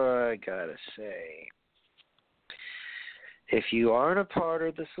what I gotta say. If you aren't a part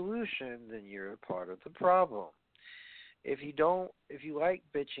of the solution, then you're a part of the problem. If you like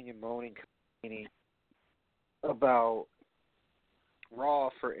bitching and moaning about Raw,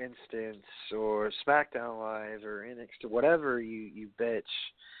 for instance, or Smackdown Live, or NXT, whatever you bitch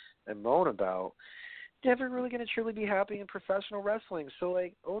and moan about, you're never really going to truly be happy in professional wrestling. So,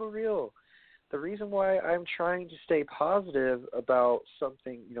 like, real, the reason why I'm trying to stay positive about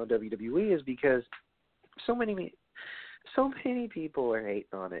something, WWE, is because so many people are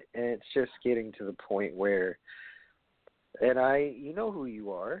hating on it, and it's just getting to the point where, and you know who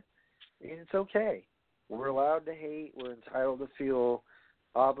you are, and it's okay. We're allowed to hate. We're entitled to feel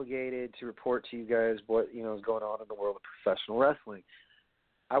obligated to report to you guys what, is going on in the world of professional wrestling.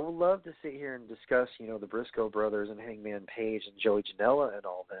 I would love to sit here and discuss, the Briscoe brothers and Hangman Page and Joey Janela and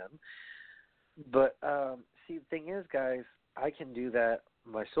all them. But, see, the thing is, guys, I can do that,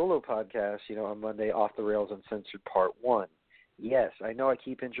 my solo podcast, on Monday, Off the Rails Uncensored Part 1. yes, I know I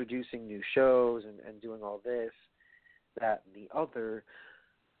keep introducing new shows and doing all this, that, and the other,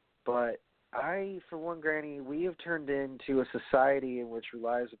 but I, for one, Granny, we have turned into a society in which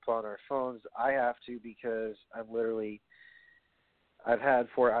relies upon our phones. I have to because I've had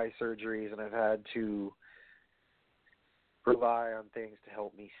 4 eye surgeries and I've had to rely on things to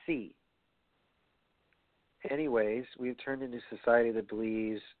help me see. Anyways, we've turned into a society that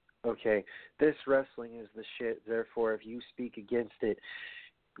believes, okay, this wrestling is the shit, therefore if you speak against it,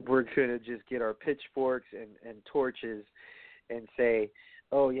 we're going to just get our pitchforks and torches and say,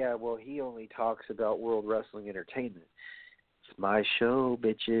 oh, yeah, well, he only talks about World Wrestling Entertainment. It's my show,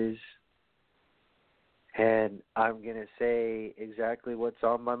 bitches. And I'm going to say exactly what's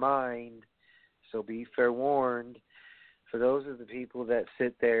on my mind, so be fair warned. For those of the people that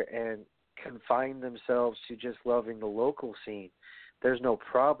sit there and confine themselves to just loving the local scene, there's no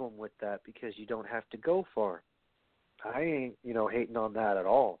problem with that because you don't have to go far. I ain't, hating on that at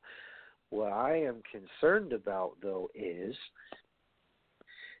all. What I am concerned about, though, is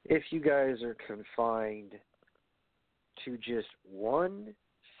if you guys are confined to just one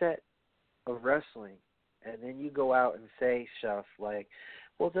set of wrestling, and then you go out and say stuff like,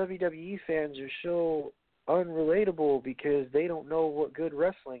 well, WWE fans are so unrelatable because they don't know what good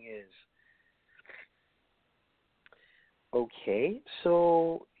wrestling is. Okay,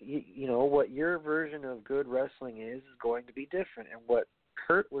 so, what your version of good wrestling is going to be different. And what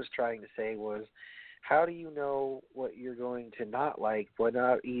Kurt was trying to say was, how do you know what you're going to not like by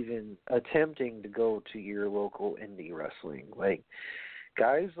not even attempting to go to your local indie wrestling? Like,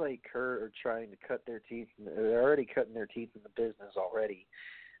 guys like Kurt are trying to cut their teeth. They're already cutting their teeth in the business already.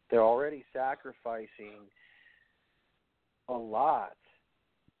 They're already sacrificing a lot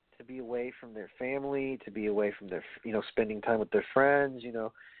to be away from their family, to be away from their, spending time with their friends.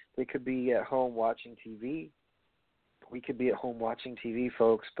 They could be at home watching TV. We could be at home watching TV,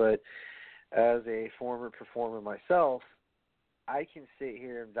 folks, but as a former performer myself, I can sit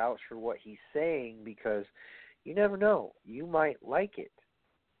here and vouch for what he's saying because you never know. You might like it.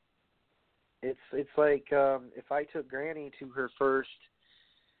 It's like if I took Granny to her first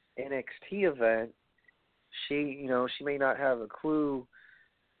NXT event, she may not have a clue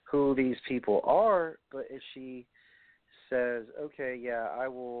who these people are, but if she says, okay, yeah,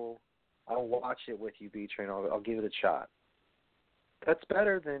 I'll watch it with you, B-Train, I'll give it a shot. That's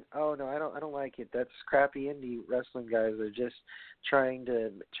better than, oh no, I don't like it. That's crappy indie wrestling guys. They're just trying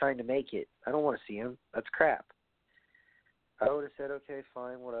to make it. I don't want to see them. That's crap. I would have said, okay,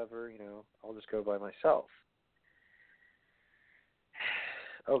 fine, whatever. I'll just go by myself.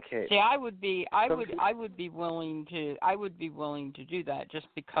 Okay. See, I would be willing to do that just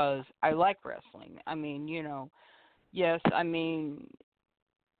because I like wrestling. I mean, yes, I mean,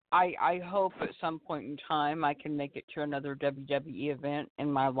 I hope at some point in time I can make it to another WWE event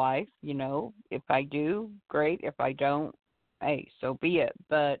in my life. If I do, great. If I don't, hey, so be it.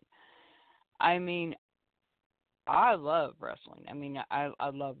 But I mean, I love wrestling. I mean, I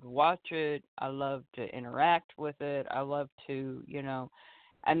love to watch it. I love to interact with it. I love to,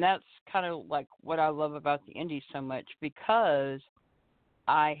 and that's kind of like what I love about the indies so much because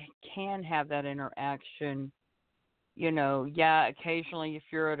I can have that interaction. Yeah, occasionally if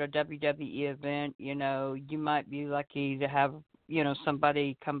you're at a WWE event, you might be lucky to have,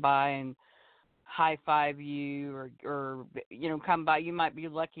 somebody come by and high five you or come by. You might be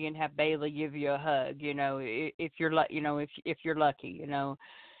lucky and have Bayley give you a hug, if you're if you're lucky,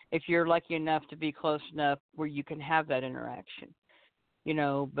 if you're lucky enough to be close enough where you can have that interaction,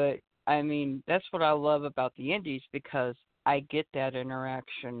 but I mean, that's what I love about the indies because I get that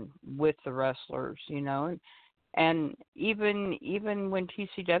interaction with the wrestlers, and even when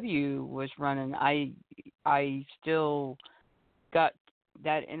TCW was running, I still got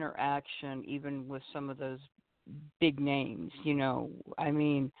that interaction even with some of those big names, I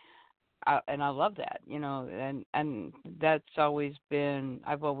mean, and I love that, and that's always been,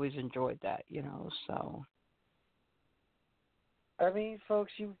 I've always enjoyed that, so. I mean,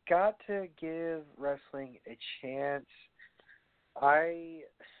 folks, you've got to give wrestling a chance. I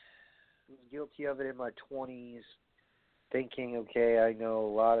was guilty of it in my 20s, thinking, okay, I know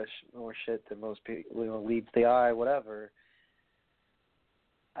a lot of more shit than most people, leads the eye, whatever.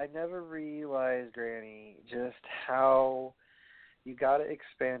 I never realized, Granny, just how you got to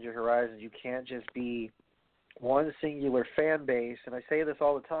expand your horizons. You can't just be one singular fan base, and I say this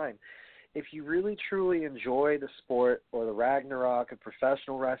all the time. If you really truly enjoy the sport or the Ragnarok of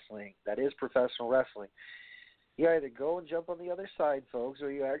professional wrestling, that is professional wrestling, you either go and jump on the other side, folks, or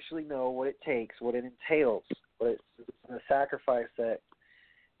you actually know what it takes, what it entails, the sacrifice that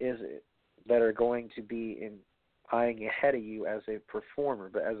are going to be eyeing ahead of you as a performer.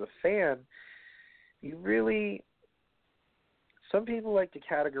 But as a fan, you really, some people like to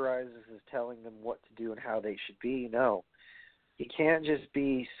categorize this as telling them what to do and how they should be. No. You can't just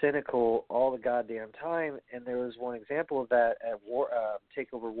be cynical all the goddamn time. And there was one example of that at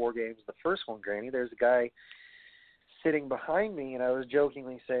TakeOver War Games, the first one, Granny. There's a guy sitting behind me, and I was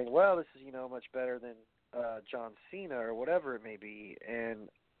jokingly saying, well, this is, much better than John Cena or whatever it may be. And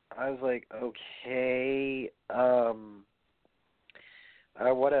I was like, okay,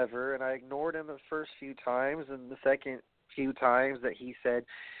 whatever. And I ignored him the first few times, and the second few times that he said,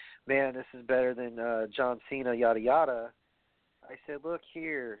 man, this is better than John Cena, yada, yada, I said, look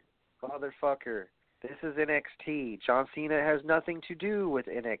here, motherfucker, this is NXT. John Cena has nothing to do with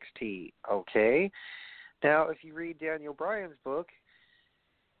NXT, okay? Now, if you read Daniel Bryan's book,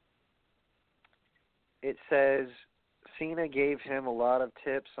 it says Cena gave him a lot of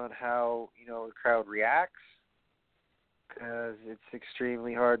tips on how, the crowd reacts, because it's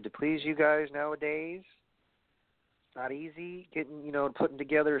extremely hard to please you guys nowadays. It's not easy getting, putting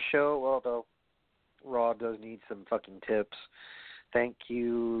together a show, although Raw does need some fucking tips. Thank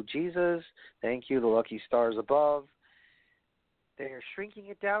you, Jesus. Thank you, the lucky stars above. They're shrinking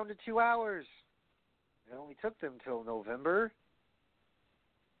it down to 2 hours. It only took them till November.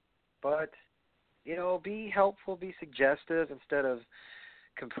 But, be helpful, be suggestive instead of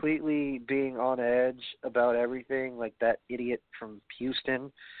completely being on edge about everything like that idiot from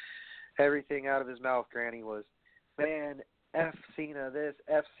Houston. Everything out of his mouth, Granny, was, man, F Cena this,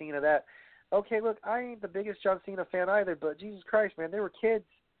 F Cena that. Okay, look, I ain't the biggest John Cena fan either, but Jesus Christ, man, there were kids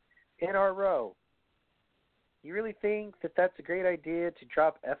in our row. You really think that that's a great idea to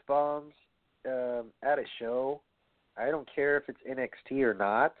drop F-bombs at a show? I don't care if it's NXT or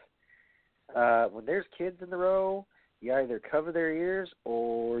not. When there's kids in the row, you either cover their ears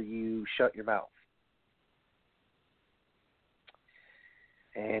or you shut your mouth.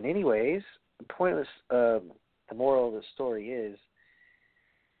 And anyways, the moral of the story is,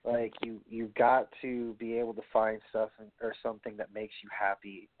 like, you've got to be able to find stuff or something that makes you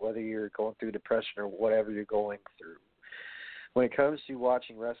happy, whether you're going through depression or whatever you're going through. When it comes to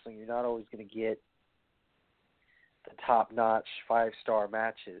watching wrestling, you're not always going to get the top-notch 5-star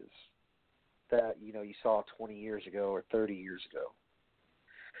matches that, you saw 20 years ago or 30 years ago.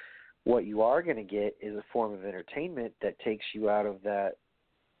 What you are going to get is a form of entertainment that takes you out of that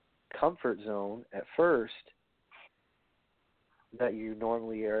comfort zone at first that you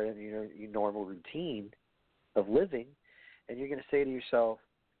normally are in your normal routine of living, and you're going to say to yourself,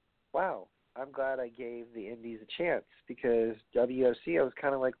 wow, I'm glad I gave the Indies a chance, because WFC, I was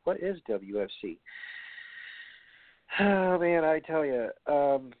kind of like, what is WFC? Oh, man, I tell you,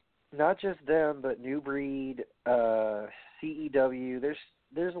 not just them, but New Breed, CEW,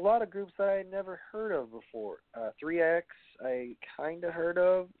 there's a lot of groups that I never heard of before. 3X, I kind of heard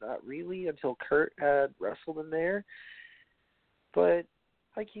of, not really, until Kurt had wrestled in there. But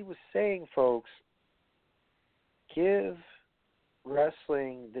like he was saying, folks, give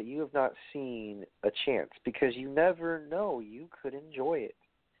wrestling that you have not seen a chance, because you never know. You could enjoy it.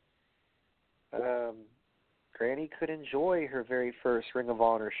 Granny could enjoy her very first Ring of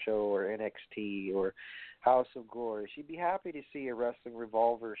Honor show or NXT or House of Glory. She'd be happy to see a Wrestling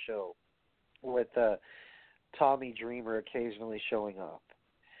Revolver show with Tommy Dreamer occasionally showing up.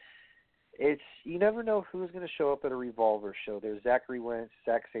 You never know who's going to show up at a Revolver show. There's Zachary Wentz,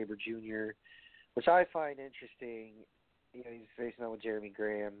 Zack Sabre Jr., which I find interesting. He's facing out with Jeremy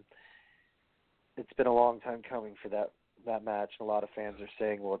Graham. It's been a long time coming for that match, and a lot of fans are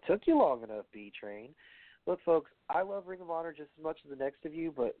saying, well, it took you long enough, B-Train. Look, folks, I love Ring of Honor just as much as the next of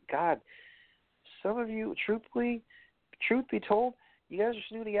you, but, God, some of you, truth be told, you guys are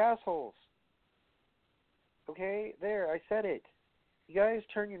snooty assholes. Okay? There, I said it. You guys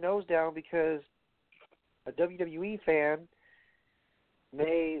turn your nose down because a WWE fan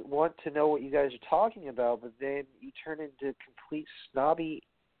may want to know what you guys are talking about, but then you turn into complete snobby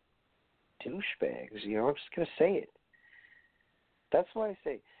douchebags. I'm just going to say it. That's why I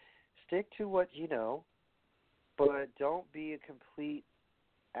say stick to what you know, but don't be a complete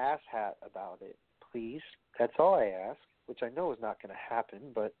asshat about it, please. That's all I ask, which I know is not going to happen,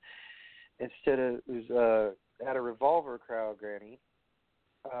 but instead of it was at a Revolver crowd, Granny,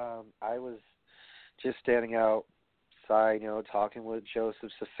 I was just standing outside, talking with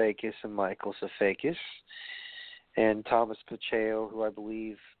Joseph Safakis and Michael Safakis and Thomas Pacheco, who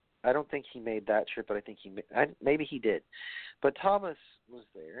I don't think he made that trip, but I think maybe he did. But Thomas was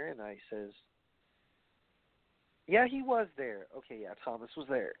there, and I says, yeah, he was there. Okay, yeah, Thomas was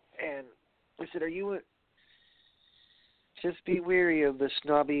there. And I said, are you just be wary of the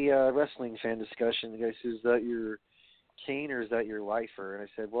snobby wrestling fan discussion. The guy says, is that your cane or is that your lifer? And I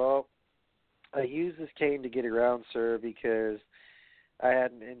said, well, I use this cane to get around, sir, because I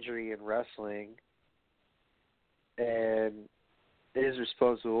had an injury in wrestling. And his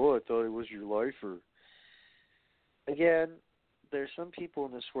response was, oh, I thought it was your lifer. Again, there's some people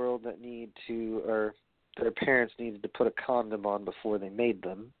in this world that need to, or their parents needed to put a condom on before they made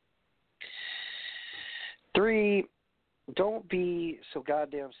them. 3, don't be so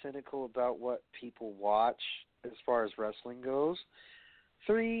goddamn cynical about what people watch as far as wrestling goes.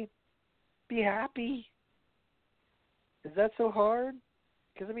 3, be happy. Is that so hard?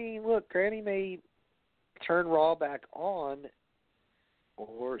 Because, I mean, look, Granny may turn Raw back on,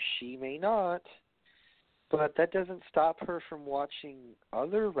 or she may not, but that doesn't stop her from watching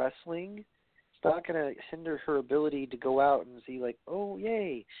other wrestling. It's not going to hinder her ability to go out and see, like, oh,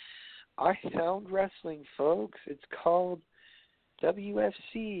 yay, I found wrestling, folks. It's called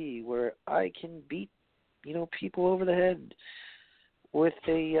WFC, where I can beat, people over the head with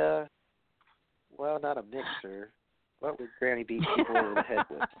a, well, not a mixer. What would Granny beat people over the head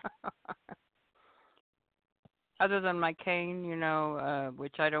with? Other than my cane,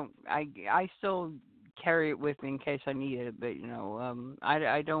 which I still carry it with me in case I need it, but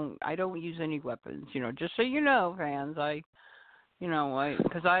I don't use any weapons, just so you know, fans.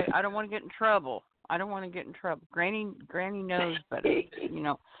 Because I don't want to get in trouble. I don't want to get in trouble. Granny knows better,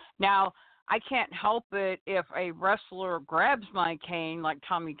 Now, I can't help it if a wrestler grabs my cane like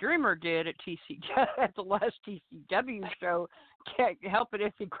Tommy Dreamer did at at the last TCW show. Can't help it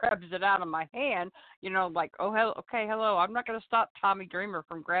if he grabs it out of my hand, like, oh, hello, I'm not going to stop Tommy Dreamer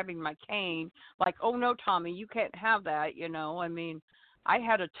from grabbing my cane. Like, oh, no, Tommy, you can't have that, I mean, I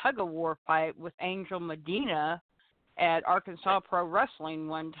had a tug-of-war fight with Angel Medina at Arkansas Pro Wrestling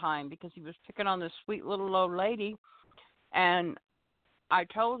one time because he was picking on this sweet little old lady, and I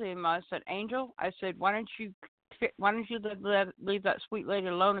told him, I said, Angel, I said, why don't you leave that sweet lady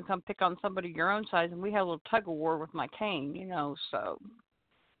alone and come pick on somebody your own size? And we had a little tug of war with my cane, So,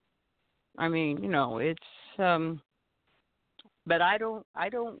 I mean, it's but I don't.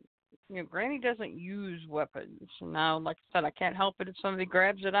 Granny doesn't use weapons. Now, like I said, I can't help it if somebody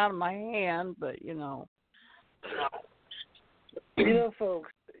grabs it out of my hand, but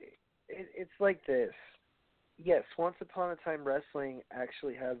folks, it's like this. Yes, once upon a time, wrestling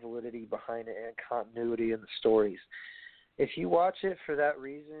actually had validity behind it and continuity in the stories. If you watch it for that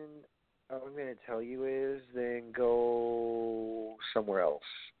reason, all I'm going to tell you is then go somewhere else.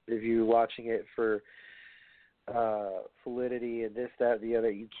 If you're watching it for validity and this, that, the other,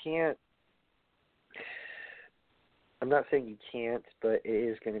 you can't. I'm not saying you can't, but it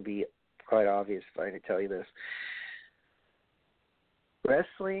is going to be quite obvious if I can tell you this.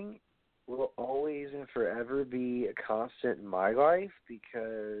 Wrestling will always and forever be a constant in my life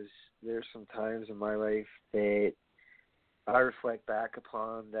because there's some times in my life that I reflect back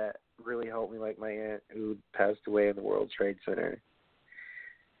upon that really helped me, like my aunt who passed away in the World Trade Center.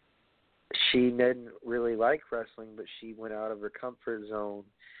 She didn't really like wrestling, but she went out of her comfort zone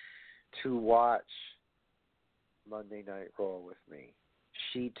to watch Monday Night Raw with me.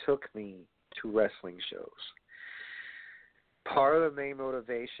 She took me to wrestling shows. Part of the main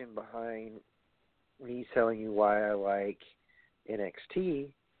motivation behind me telling you why I like NXT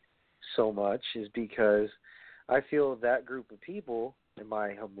so much is because I feel that group of people, in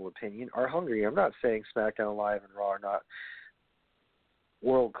my humble opinion, are hungry. I'm not saying SmackDown Live and Raw are not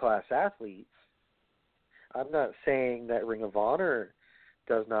world-class athletes. I'm not saying that Ring of Honor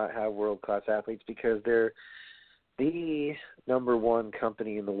does not have world-class athletes because they're the number one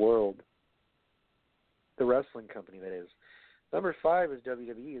company in the world, the wrestling company, that is. Number 5 is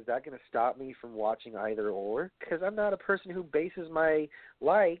WWE. Is that going to stop me from watching either or? Because I'm not a person who bases my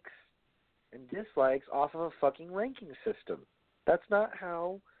likes and dislikes off of a fucking ranking system. That's not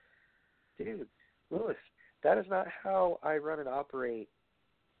how, dude, Lewis, that is not how I run and operate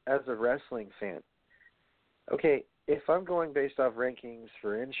as a wrestling fan. Okay, if I'm going based off rankings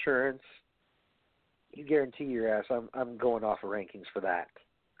for insurance, you guarantee your ass I'm going off of rankings for that.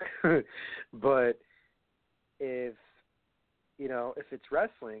 But if it's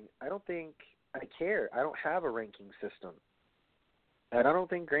wrestling, I don't think I care. I don't have a ranking system. And I don't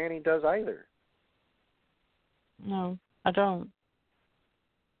think Granny does either. No, I don't.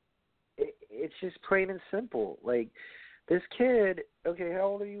 It's just plain and simple. Like, this kid, okay, how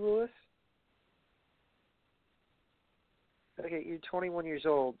old are you, Lewis? Okay, you're 21 years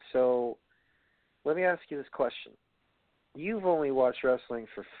old, so let me ask you this question. You've only watched wrestling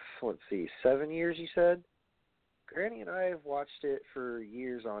for, 7 years, you said? Granny and I have watched it for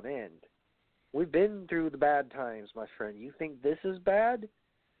years on end. We've been through the bad times, my friend. You think this is bad?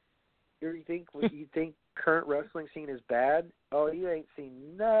 Or you think current wrestling scene is bad? Oh, you ain't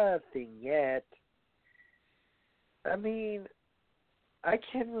seen nothing yet. I mean, I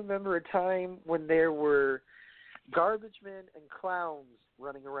can remember a time when there were garbage men and clowns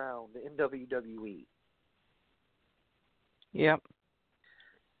running around in WWE. Yep.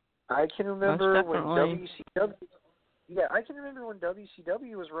 I can remember when definitely. WCW. Yeah, I can remember when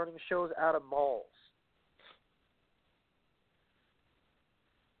WCW was running shows out of malls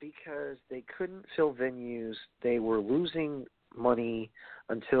because they couldn't fill venues. They were losing money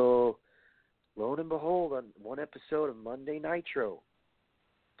until, lo and behold, on one episode of Monday Nitro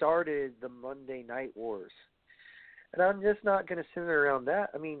started the Monday Night Wars. And I'm just not going to center around that.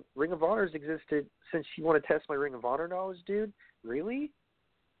 I mean, Ring of Honor's existed since you want to test my Ring of Honor knowledge, dude. Really?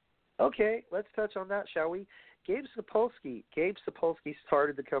 Okay, let's touch on that, shall we? Gabe Sapolsky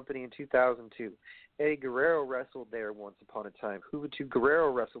started the company in 2002. Eddie Guerrero wrestled there once upon a time. Juventud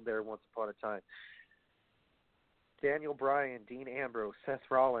Guerrero wrestled there once upon a time. Daniel Bryan, Dean Ambrose, Seth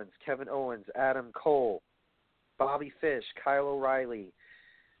Rollins, Kevin Owens, Adam Cole, Bobby Fish, Kyle O'Reilly,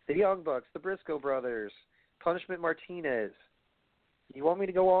 the Young Bucks, the Briscoe Brothers, Punishment Martinez. You want me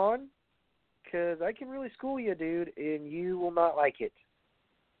to go on? Because I can really school you, dude, and you will not like it.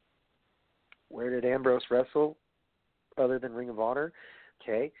 Where did Ambrose wrestle other than Ring of Honor?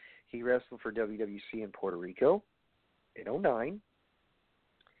 Okay, he wrestled for WWC in Puerto Rico in 2009.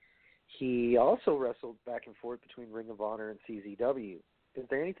 He also wrestled back and forth between Ring of Honor and CZW. Is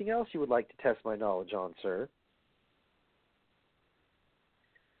there anything else you would like to test my knowledge on, sir?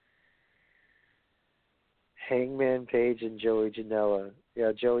 Hangman Page and Joey Janela.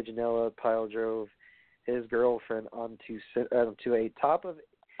 Yeah, Joey Janela pile drove his girlfriend onto a top of.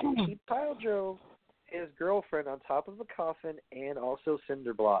 He pile drove his girlfriend on top of a coffin and also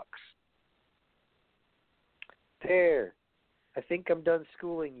cinder blocks. There. I think I'm done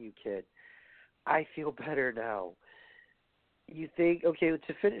schooling you, kid. I feel better now. You think, okay,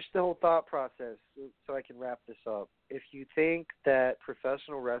 to finish the whole thought process so I can wrap this up, if you think that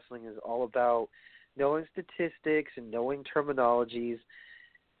professional wrestling is all about knowing statistics and knowing terminologies,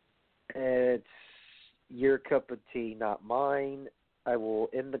 it's your cup of tea, not mine. I will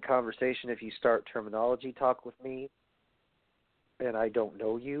end the conversation if you start terminology talk with me and I don't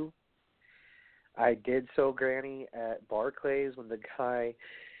know you. I did so, Granny, at Barclays when the guy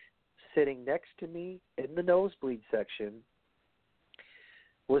sitting next to me in the nosebleed section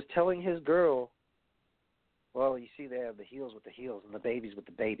was telling his girl, well, you see, they have the heels with the heels and the babies with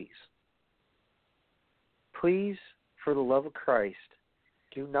the babies. Please, for the love of Christ,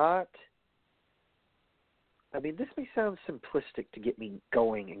 do not. I mean, this may sound simplistic to get me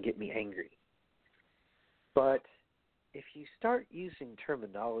going and get me angry, but if you start using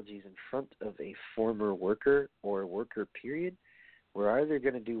terminologies in front of a former worker or a worker period, we're either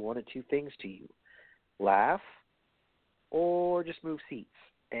going to do one of two things to you: laugh or just move seats.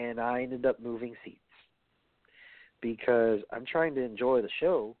 And I ended up moving seats because I'm trying to enjoy the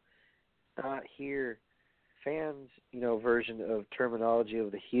show, not hear fans, version of terminology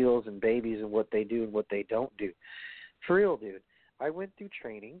of the heels and babies and what they do and what they don't do. For real, dude, I went through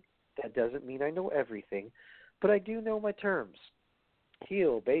training. That doesn't mean I know everything, but I do know my terms.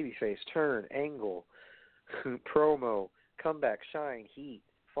 Heel, babyface, turn, angle, promo, comeback, shine, heat,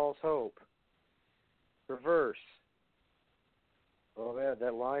 false hope, reverse. Oh, man,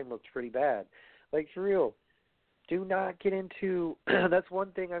 that line looked pretty bad. Like, for real, do not get into – that's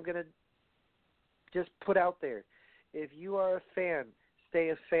one thing I'm going to just put out there. If you are a fan, stay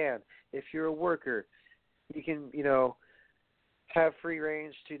a fan. If you're a worker, you can, have free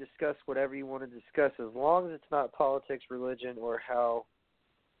range to discuss whatever you want to discuss as long as it's not politics, religion, or how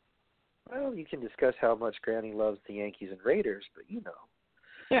 – well, you can discuss how much Granny loves the Yankees and Raiders, but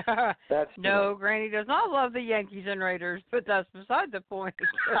that's no, Granny does not love the Yankees and Raiders, but that's beside the point.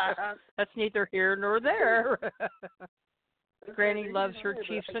 That's neither here nor there. Granny loves her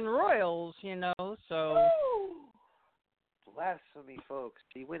Chiefs and Royals, so. Blasphemy, folks.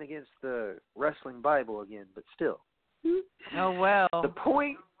 He went against the wrestling Bible again, but still. Oh, well. The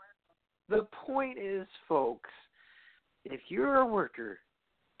point is, folks, if you're a worker,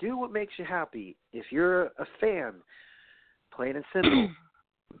 do what makes you happy. If you're a fan, plain and simple,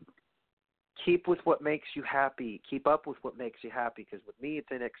 keep with what makes you happy. Keep up with what makes you happy, because with me, it's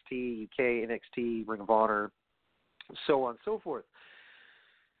NXT, UK, NXT, Ring of Honor, so on and so forth.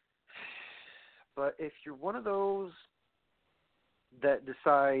 But if you're one of those that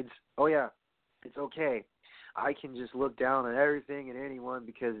decides, oh, yeah, it's okay, I can just look down on everything and anyone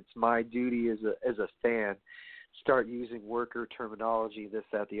because it's my duty as a fan, start using worker terminology, this,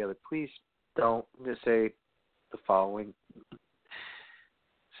 that, the other, please don't just say the following.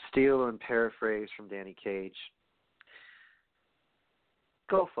 Steal and paraphrase from Danny Cage.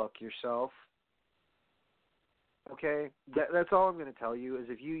 Go fuck yourself. Okay? That's all I'm going to tell you is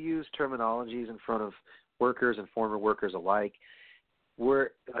if you use terminologies in front of workers and former workers alike,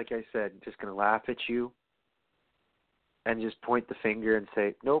 we're, like I said, just going to laugh at you and just point the finger and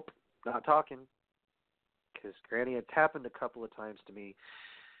say, nope, not talking. Because, Granny, it's happened a couple of times to me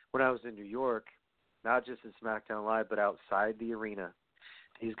when I was in New York, not just in SmackDown Live, but outside the arena.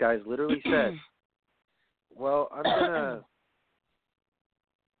 These guys literally said, well,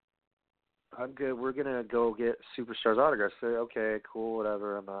 we're gonna go get Superstar's autograph. Say, okay, cool,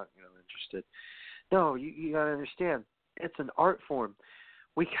 whatever, I'm not interested. No, you gotta understand, it's an art form.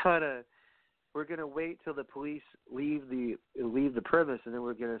 We're gonna wait till the police leave the premise, and then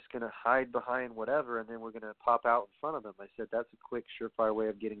we're just gonna hide behind whatever, and then we're gonna pop out in front of them. I said that's a quick, surefire way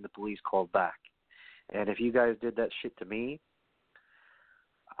of getting the police called back. And if you guys did that shit to me,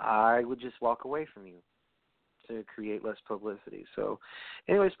 I would just walk away from you to create less publicity. So,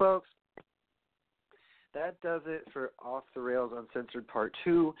 anyways, folks, that does it for Off the Rails Uncensored Part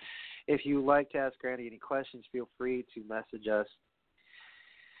 2. If you like to ask Granny any questions, feel free to message us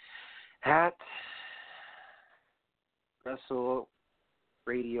at Wrestle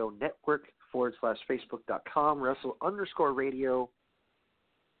Radio Network /Facebook.com, Wrestle_radio.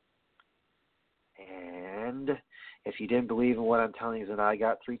 And if you didn't believe in what I'm telling you, then I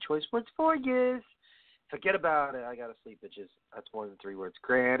got 3 choice words for you. Forget about it. I gotta sleep, bitches. That's more than 3 words.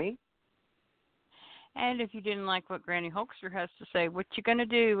 Granny. And if you didn't like what Granny Hulkster has to say, what you gonna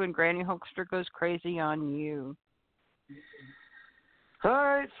do when Granny Hulkster goes crazy on you? All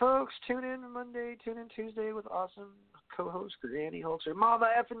right, folks. Tune in Monday, tune in Tuesday with awesome co-host Granny Hulkster. Mama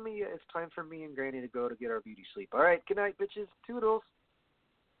F'n Mia. It's time for me and Granny to go to get our beauty sleep. All right, good night, bitches. Toodles.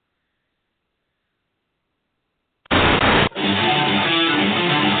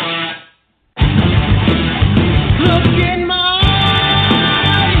 Look in my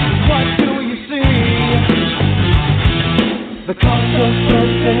eyes, what do you see? The cult of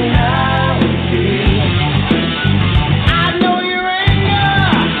personality. I know your anger,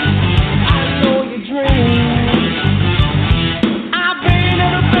 I know your dreams. I've been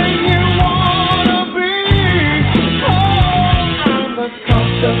everything you wanna be. Oh, I'm the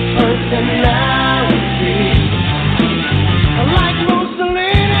cult of personality. Like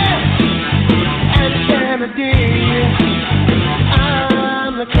Mussolini and Kennedy,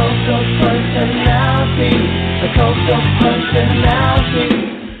 I'm the cult of personality, the cult of personality,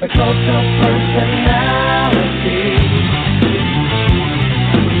 the cult of personality.